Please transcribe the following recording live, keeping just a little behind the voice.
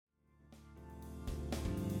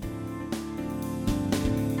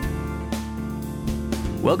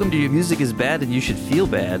Welcome to Your Music is Bad and You Should Feel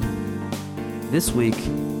Bad. This week,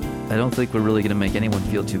 I don't think we're really going to make anyone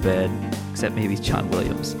feel too bad, except maybe John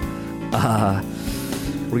Williams. We're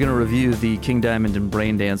going to review the King Diamond and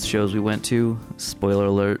Braindance shows we went to. Spoiler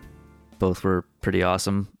alert, both were pretty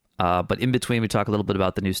awesome. But in between, we talk a little bit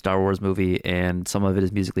about the new Star Wars movie, and some of it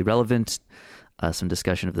is musically relevant, some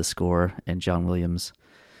discussion of the score and John Williams,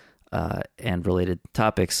 and related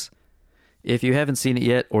topics. If you haven't seen it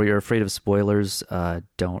yet, or you're afraid of spoilers,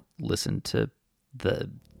 don't listen to the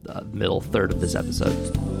middle third of this episode.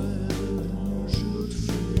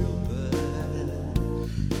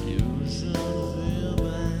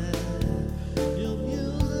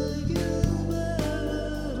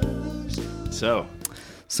 So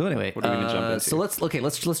anyway, what are we gonna jump into? So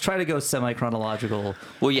let's try to go semi-chronological.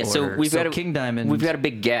 Well, yeah. order. So we've got King Diamond. We've got a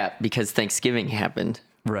big gap because Thanksgiving happened,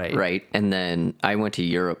 right, and then I went to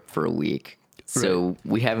Europe for a week, so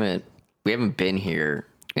we haven't been here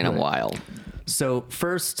in a while. So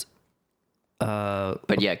first,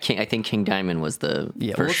 but yeah, I think King Diamond was the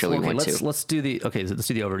first show we went to. Let's do the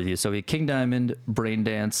overview. So we had King Diamond,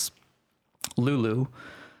 Braindance, Lulu,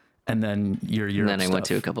 and then your Europe. And then I stuff. went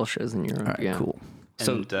to a couple of shows in Europe. All right, cool.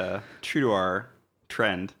 So, and true to our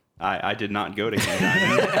trend, I did not go to King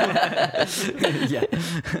Diamond. Yeah.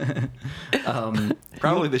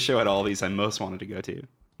 Probably the show at all these I most wanted to go to.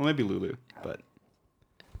 Well, maybe Lulu, but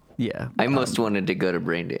yeah, I most wanted to go to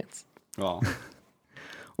Braindance. Well,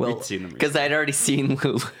 well, because I'd already seen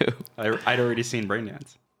Lulu. I'd already seen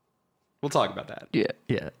Braindance. We'll talk about that.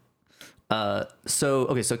 Yeah. So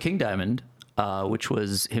King Diamond, which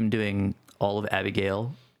was him doing all of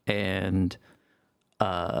Abigail and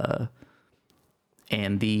the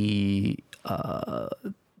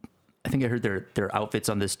I think I heard their outfits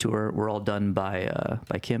on this tour were all done by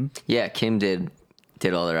Kim. Yeah, Kim did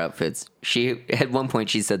all their outfits. She at one point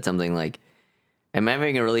she said something like, "I'm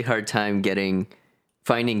having a really hard time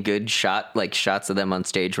finding good shots of them on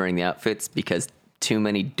stage wearing the outfits because too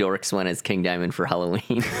many dorks went as King Diamond for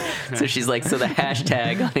Halloween." So she's like, so the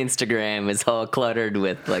hashtag on Instagram is all cluttered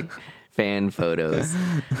with like fan photos.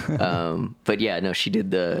 But yeah, no, she did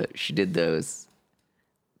those.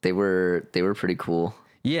 They were pretty cool.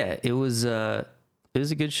 Yeah, it was a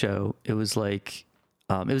good show. It was like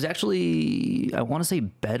it was actually, I want to say,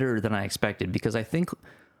 better than I expected, because I think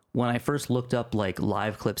when I first looked up like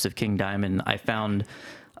live clips of King Diamond, I found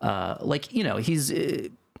he's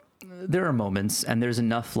there are moments and there's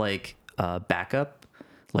enough like backup.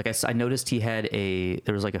 Like I noticed there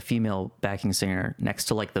was like a female backing singer next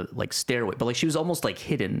to like the stairway, but like she was almost like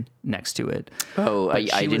hidden next to it. Oh, I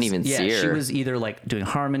didn't even see her. She was either like doing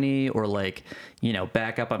harmony or like,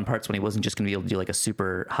 back up on parts when he wasn't just going to be able to do like a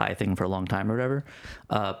super high thing for a long time or whatever.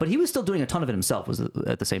 But he was still doing a ton of it himself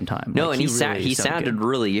at the same time. No, like, and he sounded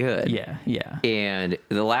really good. Yeah. And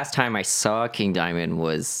the last time I saw King Diamond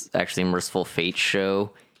was actually a Merciful Fate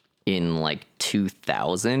show in like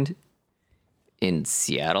 2000. In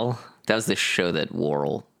Seattle. That was the show that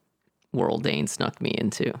Worrell Dane snuck me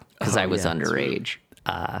into because I was underage.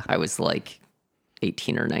 I was like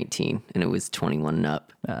 18 or 19 and it was 21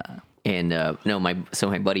 and up.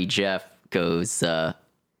 My buddy Jeff goes, he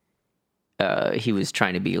was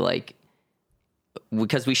trying to be like,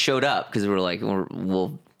 because we showed up because we were like,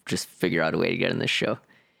 we'll just figure out a way to get in this show.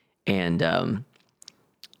 And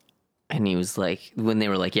he was like, when they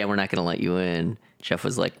were like, yeah, we're not going to let you in, Jeff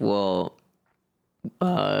was like, well,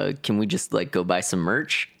 can we just like go buy some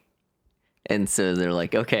merch? And so they're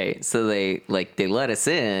like, okay. So they let us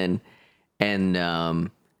in, and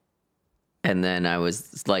then I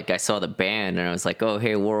was like, I saw the band and I was like, oh,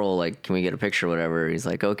 hey, Worrell, like, can we get a picture or whatever? He's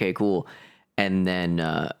like, okay, cool. And then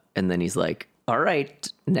he's like, all right,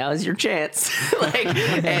 now's your chance.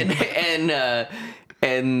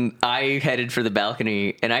 And I headed for the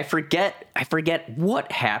balcony, and I forget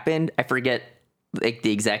what happened. I forget like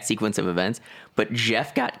the exact sequence of events, but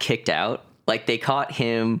Jeff got kicked out. Like they caught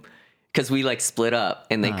him because we like split up,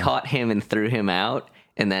 and they caught him and threw him out,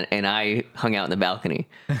 and I hung out in the balcony.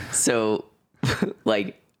 So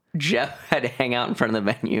like Jeff had to hang out in front of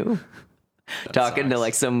the venue talking to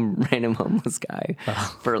like some random homeless guy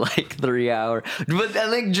for like 3 hours. But I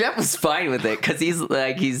think Jeff was fine with it because he's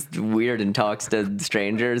weird and talks to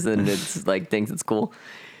strangers and it's like thinks it's cool.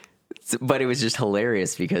 But it was just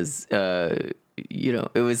hilarious because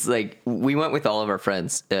it was like we went with all of our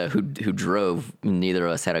friends who drove. Neither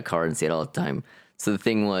of us had a car in Seattle at the time. So the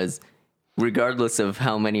thing was, regardless of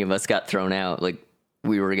how many of us got thrown out, like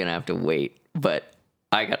we were gonna have to wait. But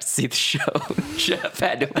I got to see the show. Jeff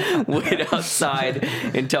had to wait outside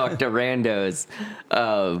and talk to randos.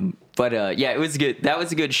 But yeah, it was good. That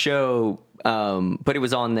was a good show. but it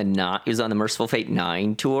was on the Merciful Fate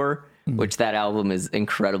 9 tour, which that album is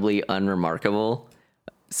incredibly unremarkable.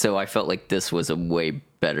 So I felt like this was a way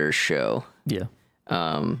better show. Yeah.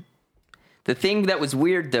 The thing that was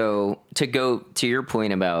weird, though, to go to your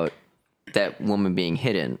point about that woman being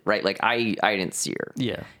hidden, right? Like I didn't see her.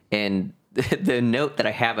 Yeah. And the note that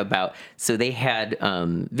I have about, so they had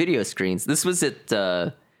video screens. This was at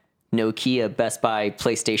Nokia Best Buy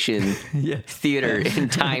PlayStation Theater in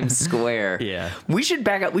Times Square. Yeah. We should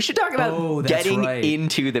back up. We should talk about getting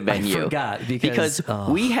into the venue. I forgot because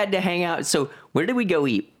we had to hang out. So where did we go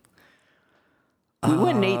eat? We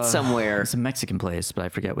went and ate somewhere. It's a Mexican place, but I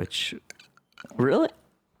forget which. Really?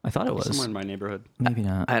 I thought it was. Somewhere in my neighborhood. Maybe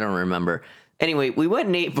not. I don't remember. Anyway, we went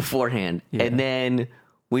and ate beforehand, and then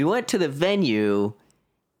we went to the venue,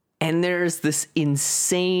 and there's this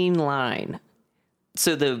insane line.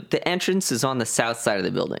 So the entrance is on the south side of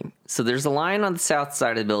the building. So there's a line on the south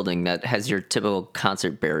side of the building that has your typical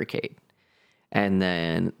concert barricade. And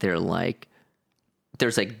then they're like,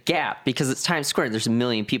 there's a gap because it's Times Square. There's a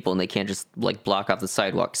million people and they can't just like block off the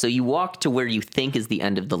sidewalk. So you walk to where you think is the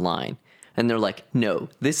end of the line. And they're like, no,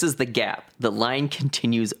 this is the gap. The line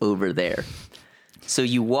continues over there. So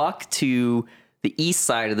you walk to the east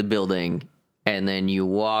side of the building and then you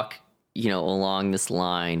walk, along this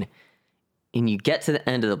line and you get to the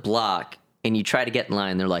end of the block and you try to get in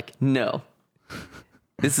line. They're like, no,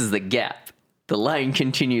 this is the gap. The line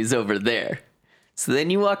continues over there. So then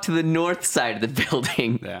you walk to the north side of the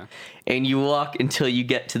building and you walk until you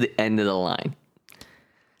get to the end of the line.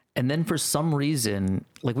 And then for some reason,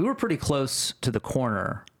 like we were pretty close to the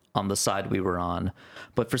corner on the side we were on.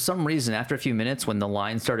 But for some reason, after a few minutes, when the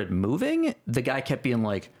line started moving, the guy kept being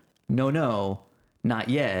like, no, not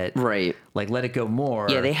yet. Right. Like, let it go more.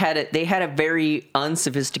 Yeah, they had a very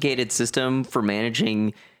unsophisticated system for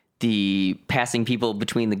managing the passing people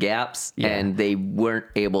between the gaps, and they weren't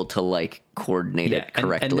able to like coordinate it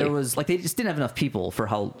correctly. And there was like, they just didn't have enough people for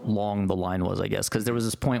how long the line was, I guess. Because there was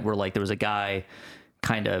this point where like there was a guy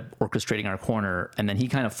kind of orchestrating our corner, and then he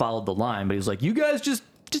kind of followed the line, but he was like, you guys just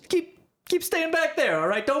keep staying back there, all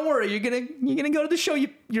right? Don't worry, you're gonna go to the show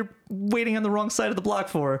you're waiting on the wrong side of the block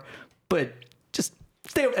for, but just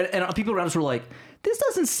stay. And people around us were like, this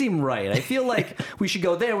doesn't seem right. I feel like we should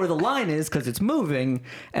go there where the line is because it's moving.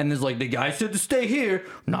 And there's like, the guy said to stay here.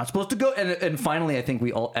 We're not supposed to go. And finally, I think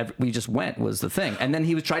we just went was the thing. And then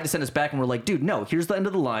he was trying to send us back, and we're like, dude, no, here's the end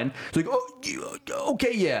of the line. It's like, oh,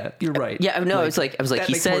 okay, yeah, you're right. Yeah, no, I was like,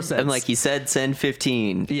 he said send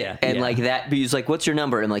 15. Yeah, and like that. He was like, what's your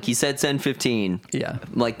number? And like he said send 15. Yeah,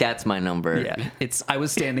 like that's my number. Yeah, I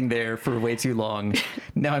was standing there for way too long.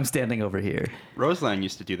 Now I'm standing over here. Roseland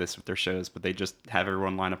used to do this with their shows, but they just have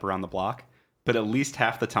everyone line up around the block. But at least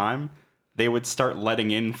half the time, they would start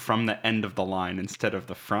letting in from the end of the line instead of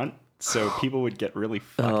the front. So people would get really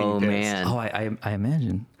fucking pissed. Man. Oh, I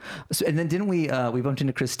imagine. So, and then didn't we bumped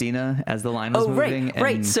into Christina as the line was moving?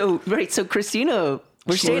 Right. So Christina,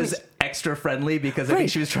 she was extra friendly because I think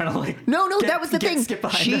she was trying to like. No, that was the thing. Skip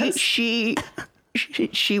behind us.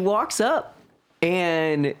 She walks up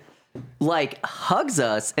and like hugs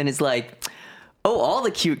us and is like, oh, all the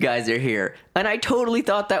cute guys are here. And I totally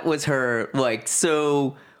thought that was her. Like,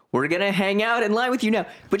 so we're going to hang out in line with you now.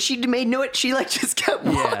 But she made she like just kept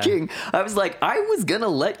walking. Yeah. I was like, I was going to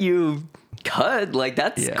let you cut. Like,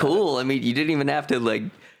 that's cool. I mean, you didn't even have to like,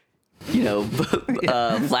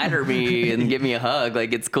 flatter me and give me a hug.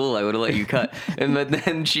 Like, it's cool. I would have let you cut. But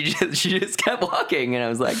then she just kept walking. And I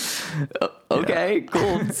was like, okay,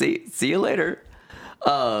 cool. See you later.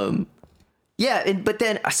 Yeah, but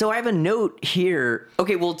then, so I have a note here.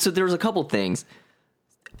 Okay, well, so there's a couple things.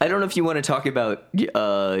 I don't know if you want to talk about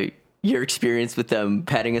your experience with them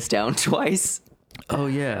patting us down twice. Oh,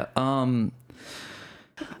 yeah.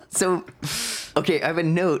 So, okay, I have a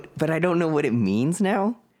note, but I don't know what it means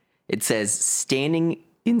now. It says standing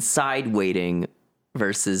inside waiting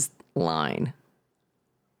versus line.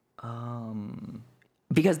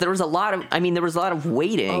 Because there was a lot of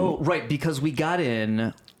waiting. Oh, right, because we got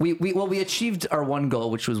in. We achieved our one goal,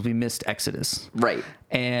 which was we missed Exodus. Right.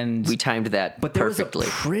 And we timed that but there perfectly. Was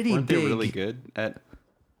a pretty Weren't big. they really good at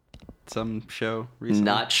some show recently?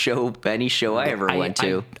 Not any show I ever went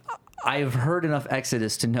to. I've heard enough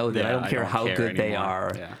Exodus to know that I don't care how good they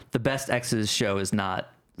are. Yeah. The best Exodus show is not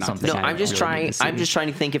something. No, I'm just trying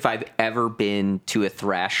to think if I've ever been to a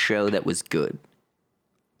thrash show that was good.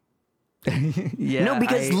 Yeah. No,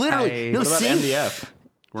 because literally. What about MDF?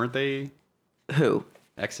 Weren't they? Who?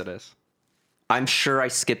 Exodus. I'm sure I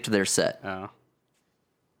skipped their set. Oh.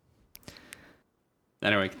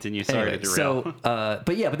 Anyway, continue. Sorry to derail. So, but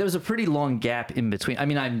there was a pretty long gap in between. I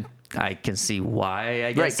mean, I can see why.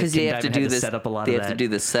 I guess Right, because they have to do this. Set up a lot they of have that to do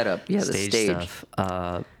the setup. Yeah, the stage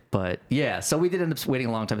stuff. But yeah, so we did end up waiting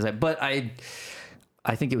a long time. But I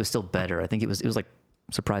think it was still better. I think it was like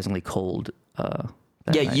surprisingly cold.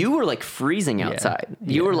 Yeah, night. you were like freezing outside.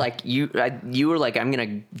 You were like you were like, I'm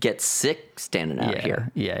gonna get sick standing out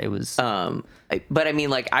here. Yeah, it was. But I mean,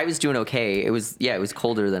 like, I was doing okay. It was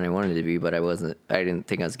colder than I wanted to be, but I didn't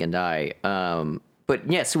think I was gonna die.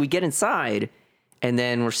 But yeah, so we get inside, and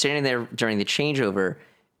then we're standing there during the changeover.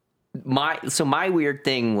 My weird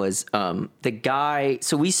thing was the guy.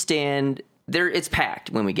 So we stand there. It's packed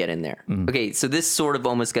when we get in there. Okay, so this sort of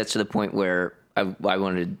almost gets to the point where I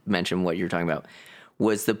wanted to mention what you're talking about.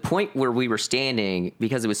 Was the point where we were standing,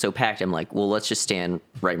 because it was so packed, I'm like, well, let's just stand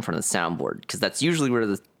right in front of the soundboard, because that's usually where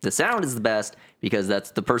the sound is the best, because that's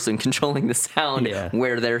the person controlling the sound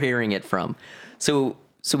where they're hearing it from. So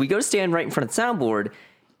we go to stand right in front of the soundboard,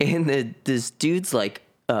 and this dude's like,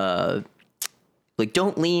 don't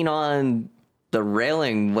lean on the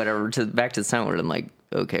railing, whatever, back to the soundboard. I'm like,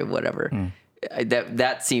 okay, whatever.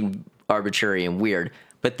 That seemed arbitrary and weird.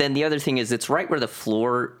 But then the other thing is, it's right where the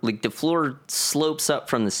floor slopes up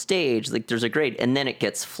from the stage. Like, there's a grade, and then it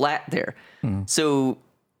gets flat there. So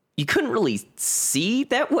you couldn't really see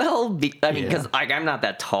that well. Because I'm not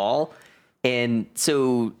that tall. And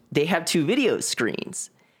so they have 2 video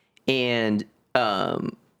screens. And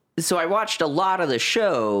so I watched a lot of the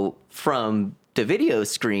show from the video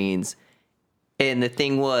screens. And the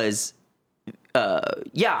thing was,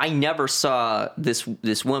 I never saw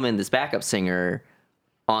this woman, this backup singer,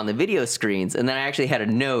 on the video screens. And then I actually had a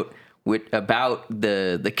note about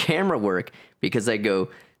the camera work, because I go,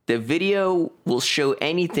 the video will show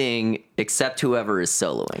anything except whoever is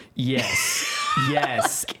soloing. Yes.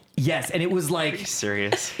 And it was like,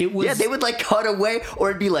 serious. It was, they would like cut away,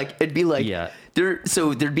 or it'd be like there'd be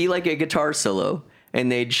like a guitar solo, and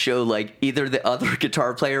they'd show like either the other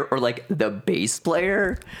guitar player or like the bass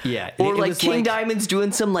player. Or like King Diamond's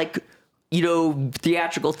doing some like,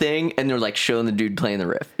 theatrical thing, and they're like showing the dude playing the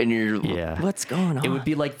riff, and you're what's going on? It would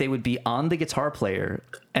be like they would be on the guitar player,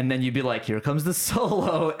 and then you'd be like, here comes the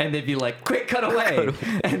solo, and they'd be like, quick, cut away.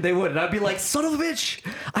 And they would, and I'd be like, son of a bitch,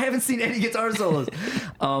 I haven't seen any guitar solos.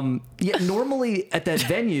 Normally at that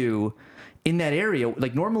venue, in that area,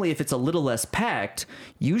 like normally if it's a little less packed,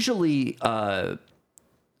 usually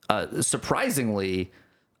surprisingly,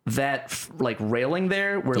 that like railing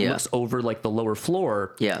there where it looks over like the lower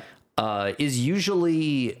floor is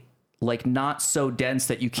usually like not so dense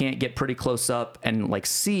that you can't get pretty close up and like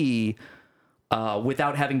see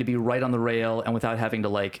without having to be right on the rail and without having to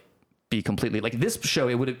like be completely like this show.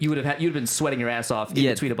 You'd have been sweating your ass off in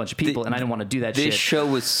between a bunch of people, and I didn't want to do that. This show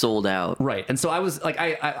was sold out, right? And so I was like,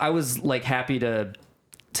 I was like happy to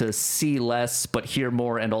see less but hear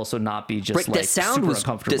more, and also not be just like super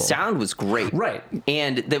uncomfortable. The sound was great, right?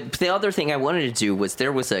 And the other thing I wanted to do was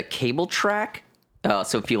there was a cable track.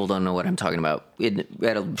 So if people don't know what I'm talking about,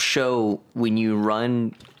 at a show, when you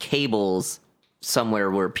run cables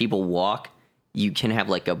somewhere where people walk, you can have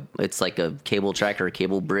it's like a cable track or a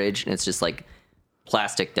cable bridge, and it's just like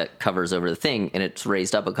plastic that covers over the thing, and it's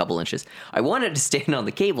raised up a couple inches. I wanted to stand on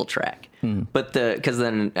the cable track, but because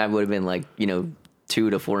then I would have been like 2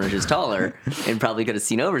 to 4 inches taller and probably could have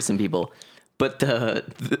seen over some people. But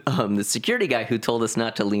the security guy who told us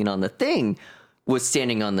not to lean on the thing was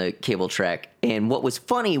standing on the cable track. And what was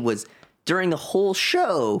funny was during the whole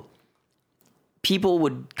show, people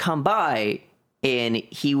would come by, and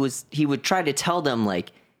he would try to tell them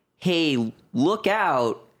like, hey, look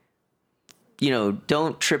out,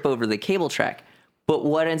 don't trip over the cable track. But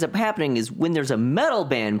what ends up happening is when there's a metal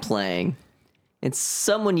band playing and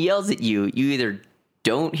someone yells at you, you either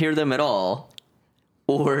don't hear them at all,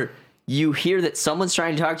 or you hear that someone's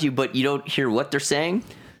trying to talk to you, but you don't hear what they're saying.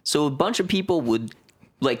 So a bunch of people would,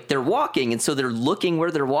 like, they're walking, and so they're looking where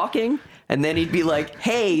they're walking, and then he'd be like,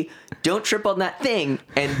 hey, don't trip on that thing.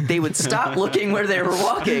 And they would stop looking where they were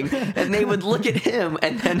walking, and they would look at him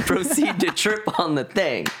and then proceed to trip on the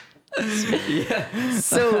thing.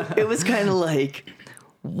 So it was kind of like,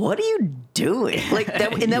 what are you doing? Like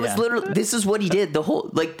that, and that was literally, this is what he did the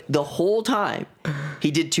whole time. He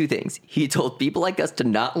did 2 things. He told people like us to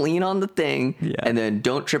not lean on the thing, and then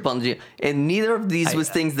don't trip on the, and neither of these was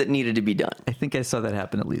things that needed to be done. I think I saw that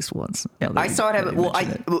happen at least once. I saw it happen. Well,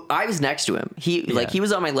 I was next to him. He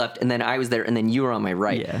was on my left, and then I was there, and then you were on my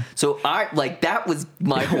right. Yeah. So that was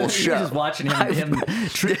my whole show. You were just watching him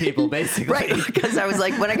trip people, basically. Right, because I was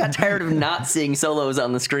like, when I got tired of not seeing solos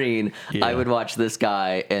on the screen, I would watch this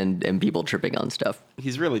guy and people tripping on stuff.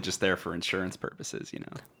 He's really just there for insurance purposes,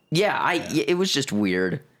 Yeah, it was just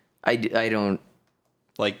weird. I don't.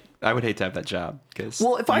 Like, I would hate to have that job because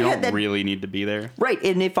Well, if I you had don't that- really need to be there. Right,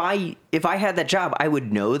 and if I had that job, I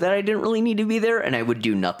would know that I didn't really need to be there, and I would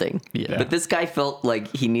do nothing. Yeah. But this guy felt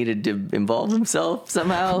like he needed to involve himself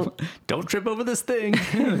somehow. Don't trip over this thing.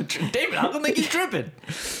 David, how come they keep tripping?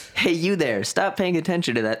 Hey, you there! Stop paying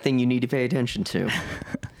attention to that thing you need to pay attention to.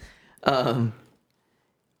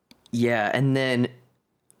 Yeah, and then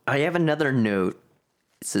I have another note.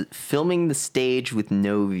 It's filming the stage with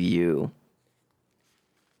no view.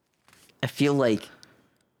 I feel like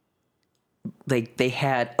they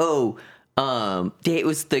had it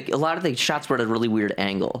was a lot of the shots were at a really weird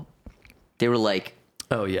angle. They were like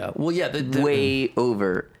Oh, yeah. Well, yeah. way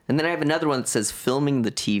over. And then I have another one that says filming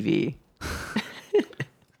the TV.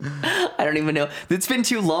 I don't even know. It's been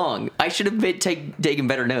too long. I should have taken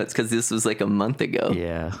better notes because this was like a month ago.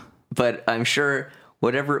 Yeah. But I'm sure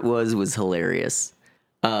whatever it was hilarious.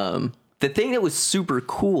 The thing that was super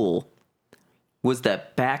cool was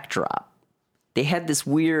that backdrop. They had this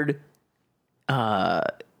weird,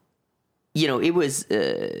 it was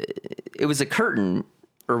a curtain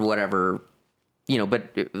or whatever,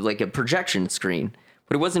 but like a projection screen.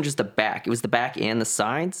 But it wasn't just the back; it was the back and the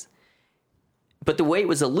sides. But the way it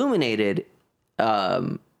was illuminated,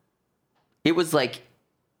 it was like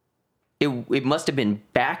it must have been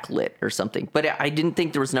backlit or something. But I didn't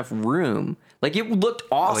think there was enough room. Like it looked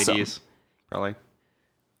awesome LEDs, probably.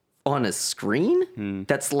 on a screen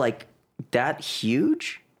that's like that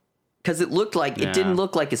huge. Because it looked like it didn't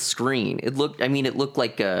look like a screen. It looked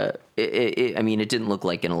like it didn't look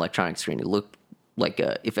like an electronic screen. It looked like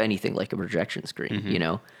if anything, like a projection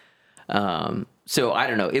screen. So I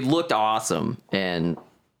don't know. It looked awesome, and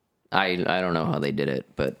I don't know how they did it,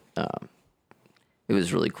 but it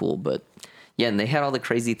was really cool. But yeah, and they had all the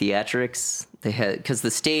crazy theatrics. They had because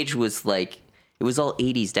the stage was like it was all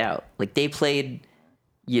 80s out. Like they played,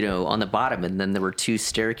 on the bottom, and then there were two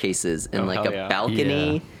staircases and like a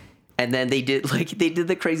balcony. Yeah. And then they did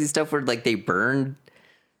the crazy stuff where like they burned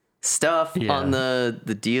stuff on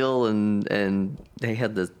the deal and they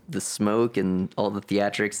had the smoke and all the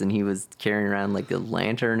theatrics and he was carrying around like the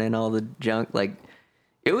lantern and all the junk. Like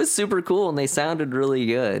it was super cool and they sounded really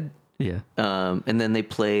good. Yeah. And then they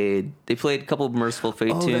played a couple of Merciful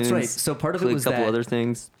Fate tunes. Oh, that's right. So part of it was a couple that other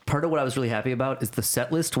things. Part of what I was really happy about is the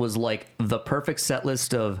set list was like the perfect set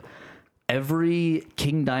list of every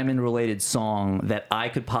King Diamond related song that I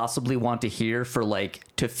could possibly want to hear for like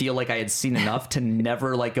to feel like I had seen enough to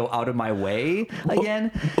never like go out of my way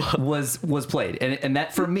again was played. And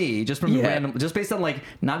that for me, just from random, just based on like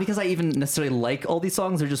not because I even necessarily like all these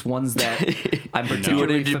songs, they're just ones that I'm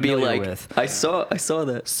particularly familiar with. I saw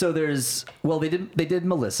that. So they did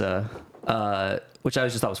Melissa, which I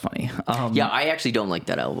just thought was funny. Yeah, I actually don't like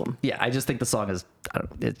that album. Yeah, I just think the song is, I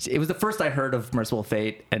don't know, it was the first I heard of Merciful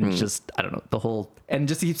Fate, and just, I don't know, the whole, and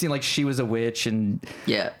just keeps seeing like she was a witch, and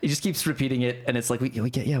he just keeps repeating it, and it's like, we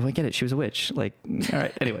get it, she was a witch. Like, all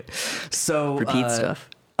right, anyway. So, repeat stuff.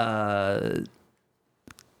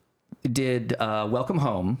 Did Welcome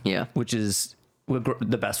Home, which is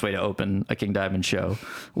the best way to open a King Diamond show,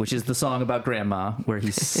 which is the song about grandma, where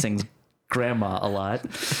he sings grandma a lot.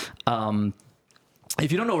 If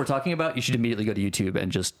you don't know what we're talking about, you should immediately go to YouTube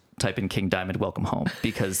and just type in King Diamond Welcome Home,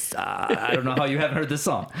 because I don't know how you haven't heard this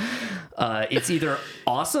song. It's either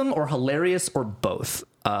awesome or hilarious or both.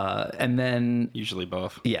 And then Usually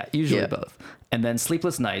both. Yeah, usually both. And then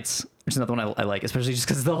Sleepless Nights, which is another one I like, especially just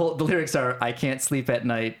because the lyrics are, I can't sleep at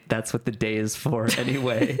night, that's what the day is for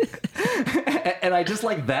anyway. And I just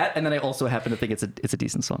like that, and then I also happen to think it's a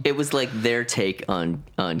decent song. It was like their take on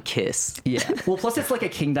Kiss. Yeah. Well, plus it's like a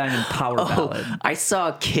King Diamond power ballad. I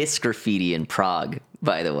saw Kiss graffiti in Prague,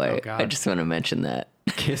 by the way. Oh, God. I just want to mention that.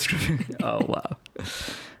 Kiss graffiti. Oh,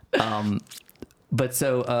 wow. But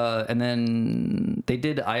so, and then they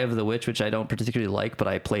did Eye of the Witch, which I don't particularly like, but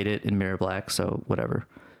I played it in Mirror Black, so whatever.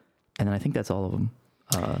 And then I think that's all of them.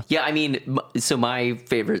 Yeah, I mean, so my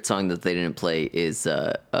favorite song that they didn't play is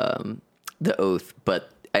The Oath, but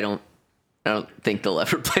I don't think they'll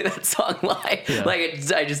ever play that song live. Yeah.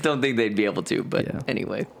 Like, I just don't think they'd be able to, but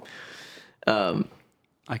anyway.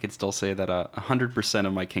 I could still say that 100%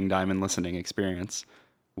 of my King Diamond listening experience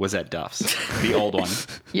was at Duff's, the old one.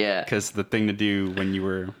 Yeah. Because the thing to do when you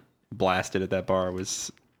were blasted at that bar was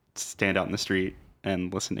stand out in the street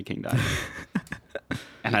and listen to King Diamond.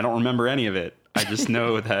 And I don't remember any of it. I just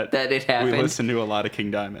know that it happened. We listened to a lot of King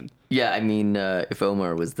Diamond. Yeah, I mean, if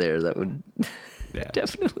Omar was there, that would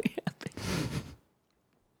definitely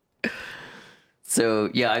happen. So,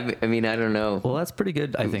 yeah, I mean, I don't know. Well, that's pretty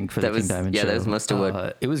good, I think, for the King Diamond show. Yeah, that was most of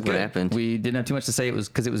what it was good. Happened. We didn't have too much to say. It was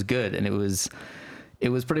because it was good, and it was it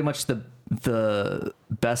was pretty much the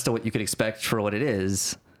best of what you could expect for what it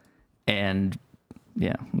is, and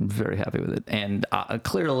yeah, I'm very happy with it. And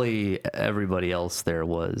clearly everybody else there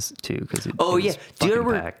was too, because it was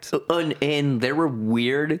packed. And there were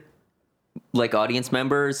weird like audience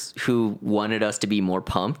members who wanted us to be more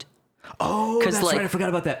pumped. Oh, that's right. I forgot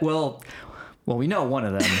about that. Well, we know one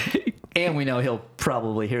of them, and we know he'll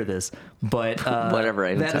probably hear this. But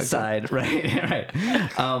whatever. That aside, right.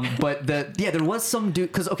 But there was some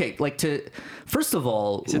dude. Because first of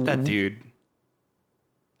all, is it that dude?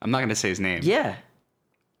 I'm not gonna say his name. Yeah.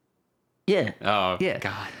 Oh yeah.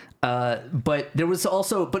 God. But there was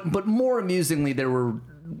also, but more amusingly, there were.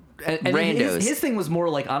 And randos. His thing was more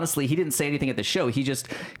like, honestly, he didn't say anything at the show. He just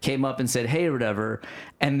came up and said, hey, or whatever.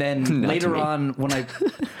 And then later on, when I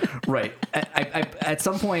at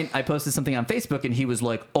some point, I posted something on Facebook and he was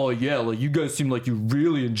like, oh, yeah, like you guys seem like you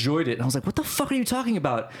really enjoyed it. And I was like, what the fuck are you talking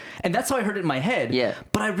about? And that's how I heard it in my head. Yeah.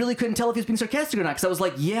 But I really couldn't tell if he was being sarcastic or not, because I was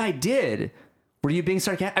like, yeah, I did. Were you being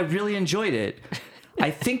sarcastic? I really enjoyed it.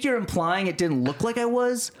 I think you're implying it didn't look like I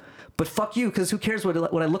was. But fuck you, because who cares what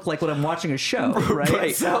I look like when I'm watching a show,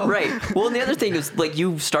 right? Right. Well, and the other thing is, like,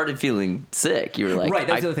 you started feeling sick. You were like, right.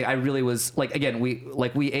 That's the other thing. I really was like, again, we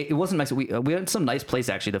ate, it wasn't nice. We went to some nice place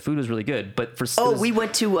actually. The food was really good, but we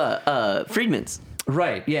went to Friedman's.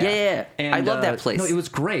 Right. Yeah. Yeah. And, I love that place. No, it was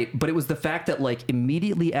great, but it was the fact that like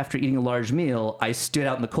immediately after eating a large meal, I stood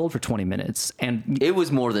out in the cold for 20 minutes, and it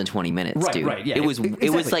was more than 20 minutes, right, dude. Right. Yeah. It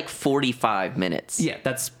was like 45 minutes. Yeah.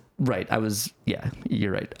 That's. Right,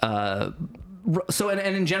 you're right. So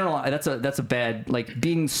and in general, that's a bad, like,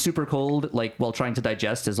 being super cold like while trying to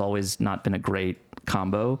digest has always not been a great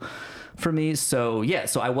combo for me. So yeah,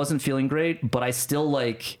 so I wasn't feeling great, but I still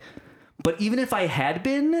but even if I had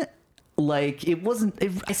been, like,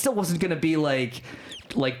 I still wasn't gonna be like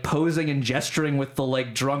posing and gesturing with the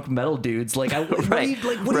like drunk metal dudes. Like, what do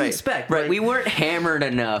you expect? Right. Like, We weren't hammered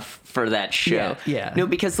enough for that show. Yeah. No,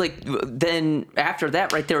 because like then after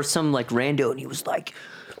that, right, there was some like rando, and he was like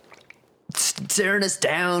staring us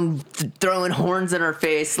down, throwing horns in our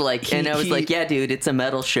face, like, and I was like, yeah, dude, it's a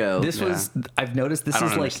metal show. I've noticed this I don't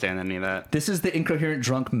is like, understand any of that. This is the incoherent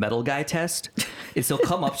drunk metal guy test. He'll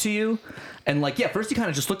come up to you and like, yeah, first he kind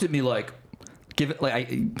of just looked at me like, give it like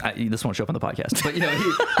this won't show up on the podcast, but you know, he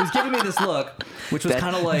was giving me this look, which was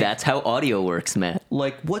kind of like, that's how audio works, Matt.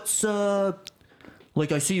 Like, what's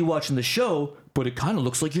like, I see you watching the show, but it kind of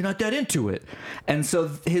looks like you're not that into it. And so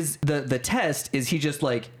the test is he just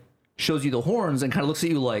like shows you the horns and kind of looks at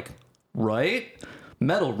you like, right,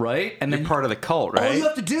 metal, right, and then you're part of the cult, right? All you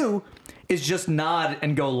have to do is just nod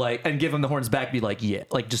and go like, and give him the horns back, be like, yeah,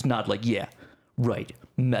 like just nod like, yeah, right,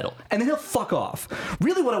 metal, and then he'll fuck off.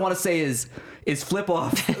 Really, what I want to say is flip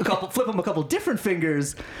him a couple different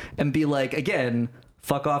fingers and be like, again,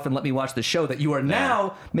 fuck off and let me watch the show that you are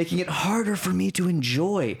now making it harder for me to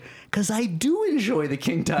enjoy, because I do enjoy the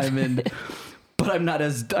King Diamond. But I'm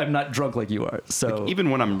not drunk like you are. So like, even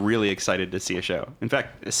when I'm really excited to see a show, in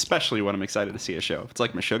fact, especially when I'm excited to see a show, if it's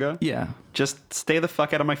like Meshuggah, yeah, just stay the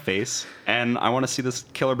fuck out of my face, and I want to see this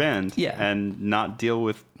killer band, and not deal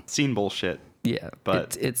with scene bullshit. Yeah,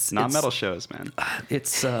 but it's not metal shows, man.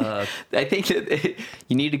 It's I think that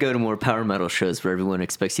you need to go to more power metal shows where everyone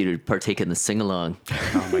expects you to partake in the sing along.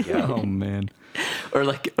 Oh my god. Oh man. Or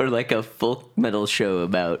like a folk metal show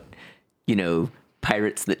about, you know,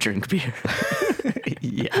 pirates that drink beer.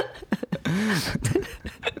 Yeah.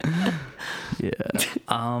 Yeah.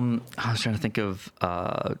 I was trying to think of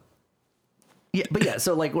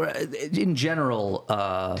so like in general,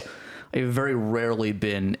 I've very rarely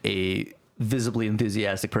been a visibly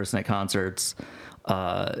enthusiastic person at concerts.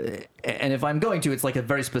 And if I'm going to, it's like a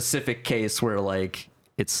very specific case where like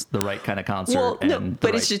it's the right kind of concert. Well,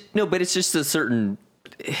 it's just a certain.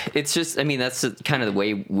 It's just, I mean, that's kind of the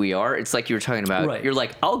way we are. It's like you were talking about. Right. You're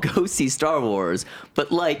like, I'll go see Star Wars,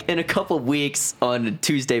 but like in a couple weeks on a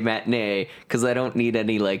Tuesday matinee, because I don't need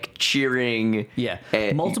any like cheering. Yeah.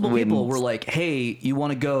 Multiple people were like, hey, you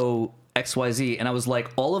want to go XYZ? And I was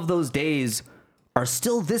like, all of those days are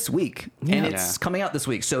still this week, and it's coming out this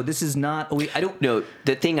week. So this is not. I don't know.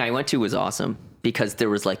 The thing I went to was awesome because there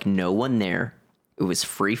was like no one there. It was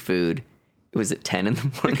free food. It was at 10 in the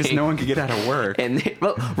morning. Because no one could get out of work. And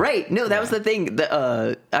that was the thing.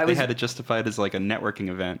 They had to justify it as like a networking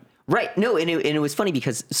event. Right. No, and it was funny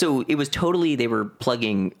because it was totally, they were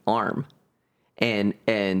plugging ARM. And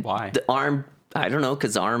why? The ARM, I don't know,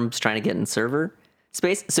 because ARM's trying to get in server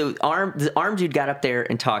space. So the ARM dude got up there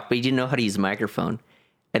and talked, but he didn't know how to use a microphone.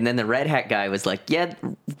 And then the Red Hat guy was like, yeah,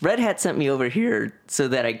 Red Hat sent me over here so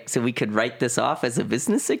we could write this off as a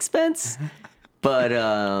business expense. But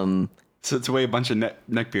So it's a way a bunch of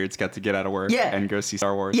neckbeards got to get out of work and go see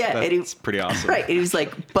Star Wars. Yeah, That's pretty awesome. Right. And he was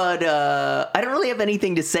like, but I don't really have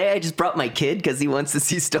anything to say. I just brought my kid because he wants to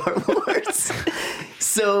see Star Wars.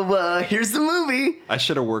 So here's the movie. I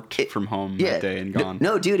should have worked from home that day and gone.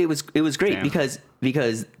 No, dude, it was great. Damn.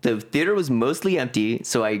 because the theater was mostly empty,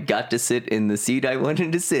 so I got to sit in the seat I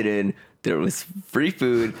wanted to sit in. There was free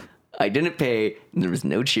food. I didn't pay, and there was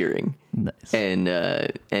no cheering. Nice. And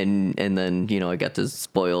then, you know, I got to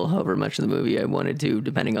spoil however much of the movie I wanted to,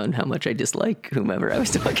 depending on how much I dislike whomever I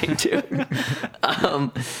was talking to.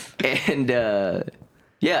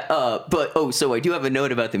 So I do have a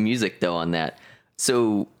note about the music though on that.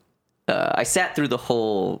 So I sat through the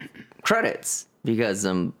whole credits because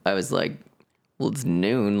I was like, well, it's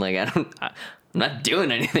noon. Like I'm not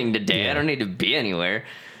doing anything today. I don't need to be anywhere.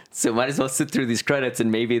 So might as well sit through these credits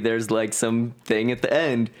and maybe there's like some thing at the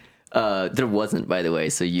end. There wasn't, by the way,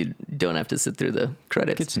 so you don't have to sit through the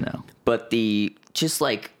credits. Good to know. But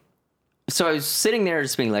so I was sitting there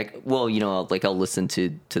just being like, well, you know, I'll listen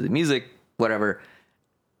to the music, whatever.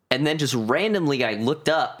 And then just randomly I looked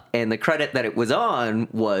up and the credit that it was on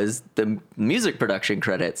was the music production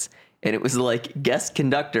credits. And it was like guest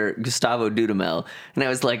conductor Gustavo Dudamel. And I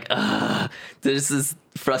was like, this is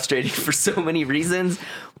frustrating for so many reasons.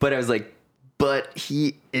 But I was like, but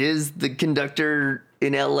he is the conductor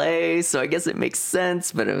in LA, so I guess it makes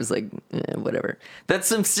sense. But I was like, whatever. That's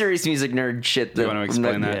some serious music nerd shit. Do you want to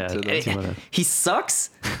explain that to those? He sucks.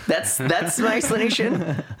 That's my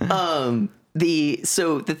explanation. The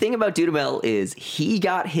thing about Dudamel is he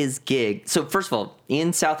got his gig. So first of all,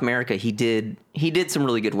 in South America, he did some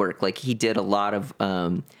really good work. Like he did a lot of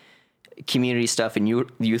community stuff and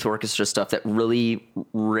youth orchestra stuff that really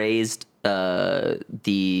raised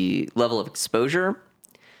the level of exposure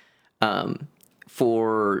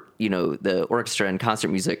for, you know, the orchestra and concert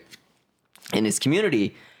music in his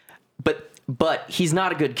community. But he's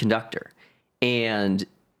not a good conductor. And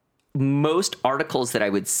most articles that I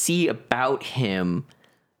would see about him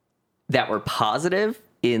that were positive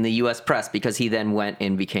in the U.S. press, because he then went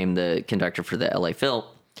and became the conductor for the LA Phil,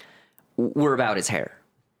 were about his hair.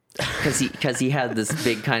 Because he had this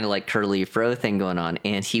big kind of like curly fro thing going on,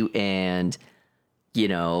 and you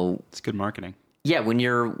know, it's good marketing. Yeah, when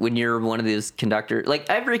you're one of those conductors, like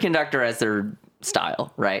every conductor has their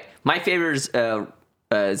style, right? My favorite is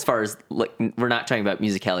as far as like we're not talking about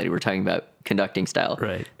musicality, we're talking about conducting style.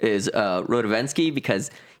 Right. Is Rodovensky, because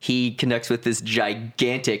he conducts with this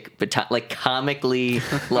gigantic baton, like comically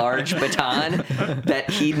large baton that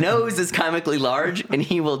he knows is comically large, and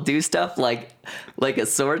he will do stuff like a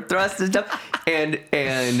sword thrust and stuff. And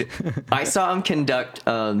I saw him conduct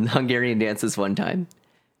Hungarian dances one time.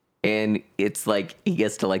 And it's like he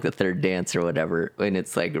gets to like the third dance or whatever, and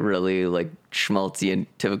it's like really like schmaltzy and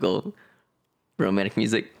typical romantic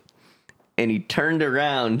music. And he turned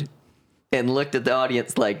around and looked at the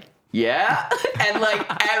audience like, yeah, and like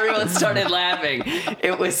everyone started laughing.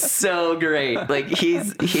 It was so great. Like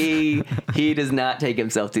he does not take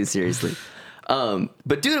himself too seriously.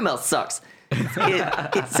 But Dudamel sucks.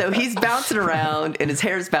 So he's bouncing around and his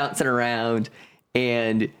hair's bouncing around,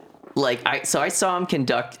 and like I saw him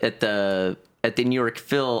conduct at the New York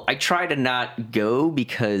Phil. I try to not go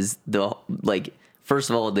because first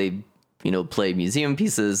of all, they, you know, play museum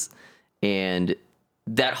pieces, and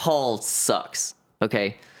that hall sucks.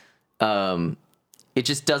 Okay. It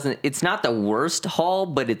just doesn't, it's not the worst hall,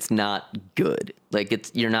 but it's not good.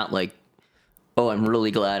 Like you're not like, oh, I'm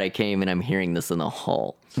really glad I came and I'm hearing this in the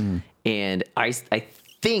hall. Mm. And I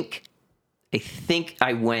think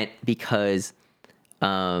I went because,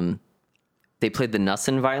 they played the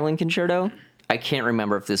Nussen Violin Concerto. I can't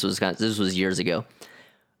remember if this was years ago,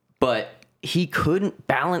 but he couldn't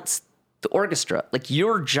balance the orchestra. Like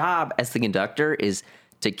your job as the conductor is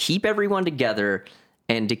to keep everyone together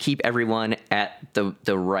and to keep everyone at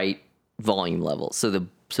the right volume level. So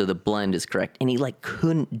the blend is correct. And he like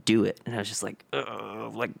couldn't do it. And I was just like,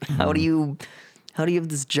 how do you have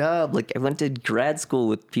this job? Like I went to grad school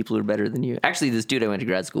with people who are better than you. Actually, this dude I went to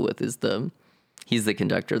grad school with he's the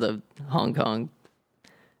conductor of the Hong Kong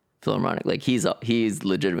Philharmonic. Like he's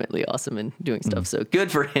legitimately awesome in doing stuff. So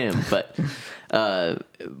good for him. But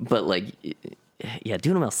like, yeah,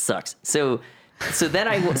 Dudamel sucks. So then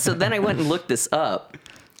I went and looked this up.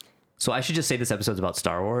 So I should just say this episode's about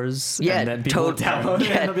Star Wars. Yeah, and then people will download it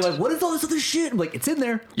yeah. and they'll be like, what is all this other shit? I'm like, it's in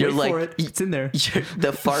there. You're Wait like, for it. It's in there.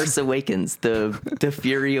 The farce awakens. The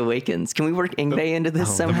fury awakens. Can we work Ingve into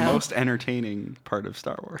this somehow? The most entertaining part of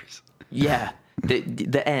Star Wars. Yeah.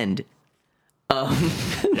 The end. I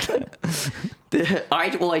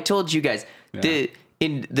told you guys, the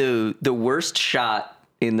worst shot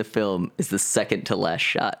in the film is the second to last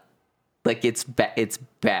shot. Like it's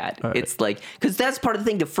bad. Right. It's like, because that's part of the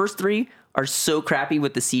thing. The first three are so crappy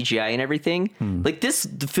with the CGI and everything. Like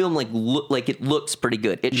the film it looks pretty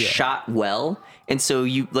good. It's shot well, and so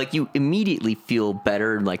you immediately feel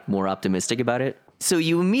better and like more optimistic about it. So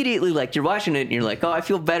you immediately, like, you're watching it and you're like, oh, I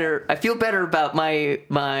feel better about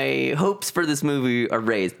my hopes for this movie are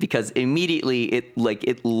raised, because immediately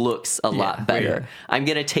it looks a lot better. Yeah. I'm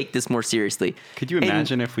going to take this more seriously. Could you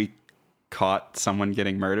imagine if we caught someone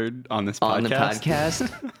getting murdered on this podcast? On the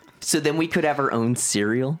podcast? So then we could have our own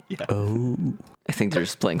cereal? Yeah. Oh. I think they're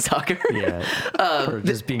just playing soccer. Yeah. Or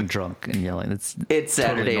just being drunk and yelling. It's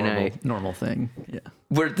Saturday totally night. Normal thing. Yeah.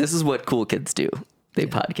 This is what cool kids do. They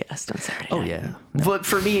podcast on Saturday night. Oh, yeah. But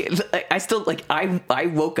for me, I still, like, I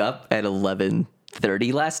woke up at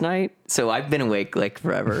 11:30 last night, so I've been awake, like,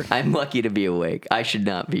 forever. I'm lucky to be awake. I should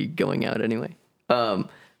not be going out anyway.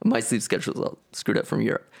 My sleep schedule's all screwed up from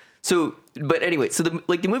Europe. So, but anyway, so the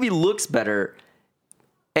movie looks better,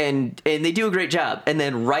 and they do a great job. And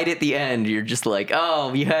then right at the end, you're just like,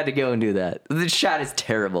 oh, you had to go and do that. The shot is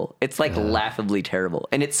terrible. It's, like, laughably terrible.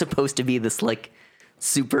 And it's supposed to be this, like,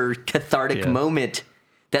 super cathartic moment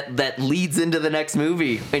that leads into the next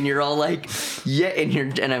movie, and you're all like, yeah,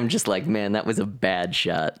 and I'm just like, man, that was a bad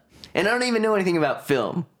shot. And I don't even know anything about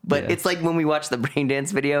film, but it's like when we watch the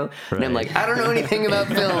Braindance video, and I'm like, I don't know anything about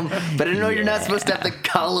film, but I know you're not supposed to have the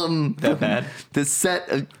column that bad. The set.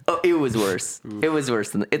 It was worse. It was worse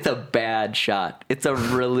than. It's a bad shot. It's a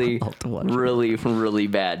really, really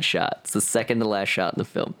bad shot. It's the second to last shot in the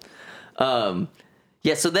film.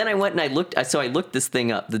 Yeah, so then I went and I looked this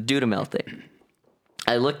thing up, the Dudamel thing.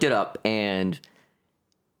 I looked it up, and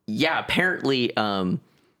yeah, apparently John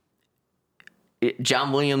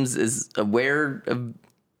Williams is aware of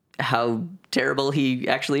how terrible he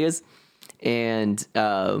actually is, and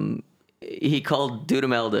he called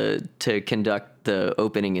Dudamel to conduct the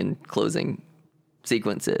opening and closing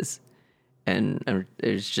sequences, and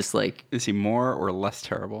it's just like... Is he more or less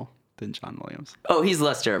terrible than John Williams? Oh, he's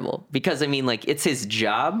less terrible, because I mean, like, it's his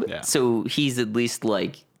job, so he's at least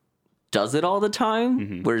like does it all the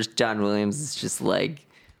time, whereas John Williams is just like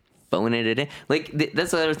phoning it in. Like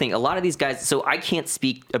that's the other thing. A lot of these guys. So I can't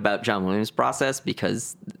speak about John Williams' process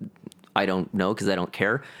because I don't know, because I don't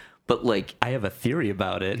care. But like, I have a theory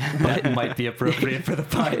about it, but it might be appropriate for the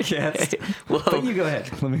podcast. Well, but you go ahead.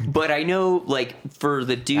 But I know, like, for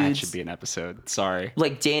the dudes, that should be an episode. Sorry,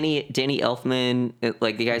 like Danny Elfman,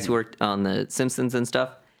 like the guys who worked on the Simpsons and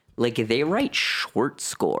stuff. Like, they write short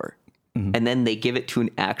score, and then they give it to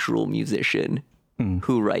an actual musician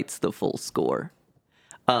who writes the full score.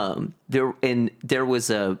 There was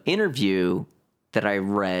a interview that I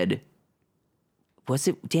read. Was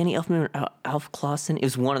it Danny Elfman or Alf Clausen? It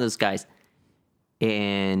was one of those guys,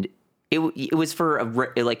 and it was for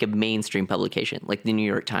a mainstream publication, like the New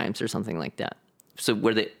York Times or something like that. So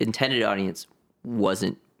where the intended audience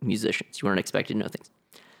wasn't musicians, you weren't expected to know things,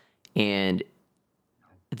 and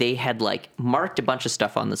they had like marked a bunch of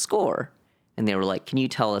stuff on the score, and they were like, "Can you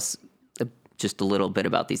tell us just a little bit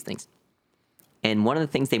about these things?" And one of the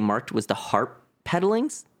things they marked was the harp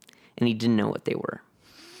pedalings, and he didn't know what they were.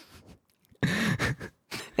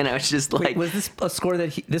 And I was just like, wait, was this a score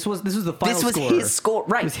that this was the final score? This was his score,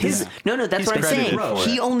 right? No, that's what I'm saying.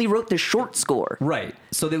 He only wrote the short score, right?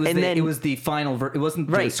 So it was the final. It wasn't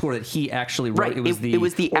the score that he actually wrote. Right. It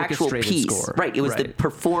was the actual piece, score. Right? It was the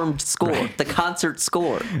performed score, the concert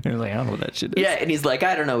score. And he was like, I don't know what that shit is. Yeah, and he's like,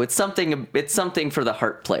 I don't know. It's something for the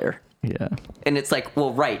harp player. Yeah. And it's like,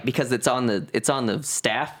 well, right, because it's on the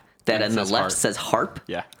staff that on the left says harp.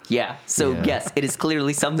 Yeah. Yeah. So yes, it is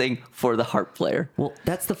clearly something for the harp player. Well,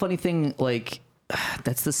 that's the funny thing. Like,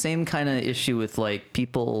 that's the same kind of issue with like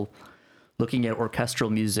people looking at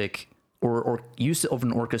orchestral music or use of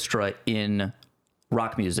an orchestra in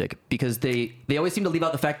rock music, because they always seem to leave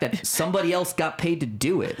out the fact that somebody else got paid to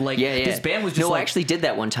do it. Like, this band was just I actually did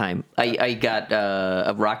that one time. I got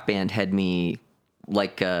a rock band had me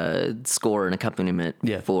like score and accompaniment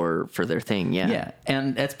for their thing. Yeah.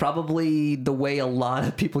 And that's probably the way a lot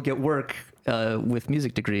of people get work with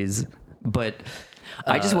music degrees. But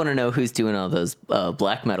I just want to know who's doing all those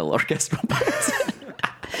black metal orchestral parts.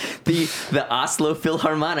 the Oslo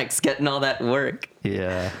Philharmonics getting all that work.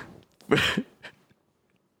 Yeah.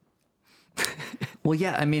 Well,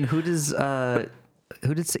 yeah. I mean, who does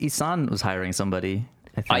Isan was hiring somebody?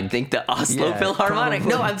 I think the Oslo Philharmonic.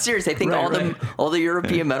 Probably. No, I'm serious. I think all the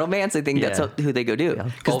European metal bands, I think that's who they go do.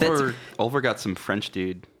 Yeah. Ulver got some French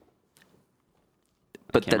dude.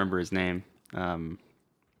 But can't remember his name. And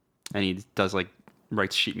he does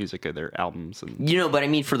writes sheet music of their albums. And but I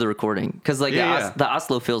mean for the recording, because the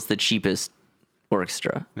Oslo Phil's the cheapest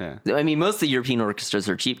orchestra. Yeah. I mean, most of the European orchestras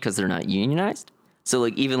are cheap because they're not unionized. So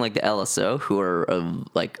like even like the LSO, who are a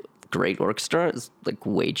like great orchestra, is like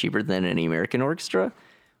way cheaper than any American orchestra.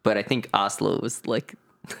 But I think Oslo was like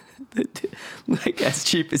like as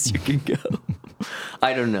cheap as you can go.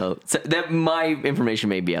 I don't know. So that my information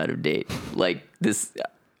may be out of date. Like this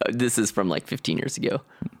is from like 15 years ago.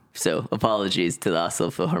 So apologies to the Oslo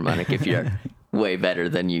Philharmonic if you're way better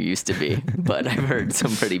than you used to be. But I've heard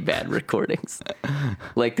some pretty bad recordings,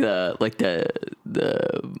 like that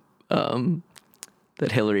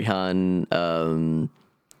Hilary Hahn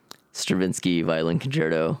Stravinsky violin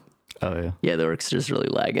concerto. Oh yeah. Yeah, the orchestra's really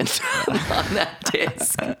lagging on that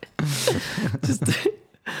disc.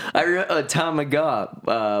 I remember Tom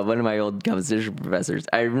McGaw, one of my old composition professors.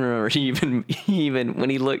 I remember he even when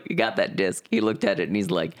he got that disc, he looked at it and he's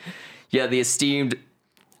like, "Yeah, the esteemed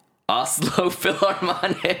Oslo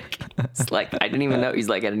Philharmonic." It's like I didn't even know. He's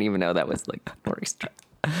like, I didn't even know that was like orchestra.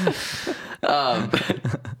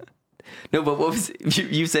 No, but what was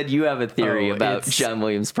you said? You have a theory about John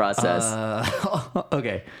Williams' process.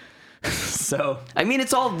 Okay. So I mean,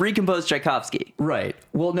 it's all recomposed Tchaikovsky, right?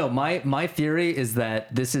 Well, no, my theory is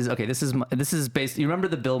that this is based. You remember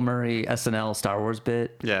the Bill Murray SNL Star Wars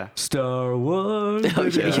bit? Yeah. Star Wars. Oh,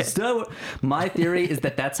 yeah. Star Wars. My theory is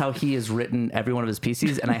that that's how he has written every one of his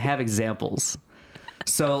pieces, and I have examples.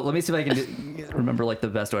 So let me see if I can remember like the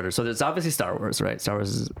best order. So there's obviously Star Wars, right? Star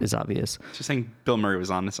Wars is obvious. Just saying Bill Murray was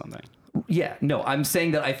on to something. Yeah, no, I'm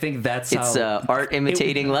saying that I think that's it's how art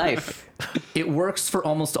imitating life. It works for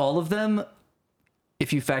almost all of them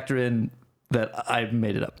if you factor in that I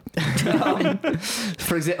made it up.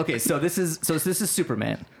 For example, okay, so this is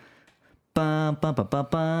Superman.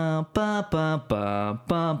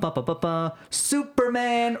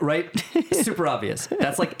 Superman, right? Super obvious.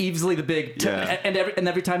 That's like easily the big Yeah. and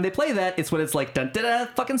every time they play that, it's when it's like dun da da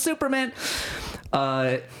fucking Superman.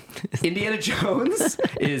 Indiana Jones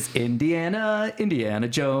is Indiana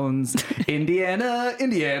Jones,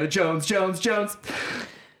 Indiana Jones.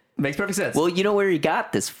 Makes perfect sense. Well, you know where he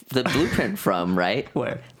got the blueprint from, right?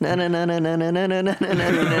 Where?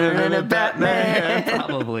 Batman.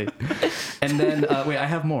 Probably. And then wait, I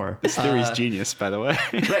have more. This theory's genius, by the way.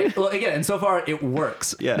 Right. Well, again, and so far it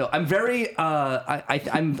works. Yeah. No, I'm very.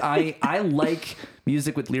 I like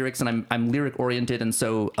music with lyrics, and I'm lyric oriented, and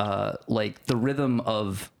so like the rhythm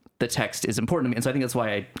of the text is important to me, and so I think that's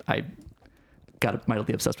why I got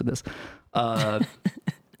mildly obsessed with this.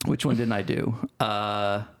 Which one didn't I do?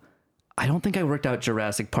 I don't think I worked out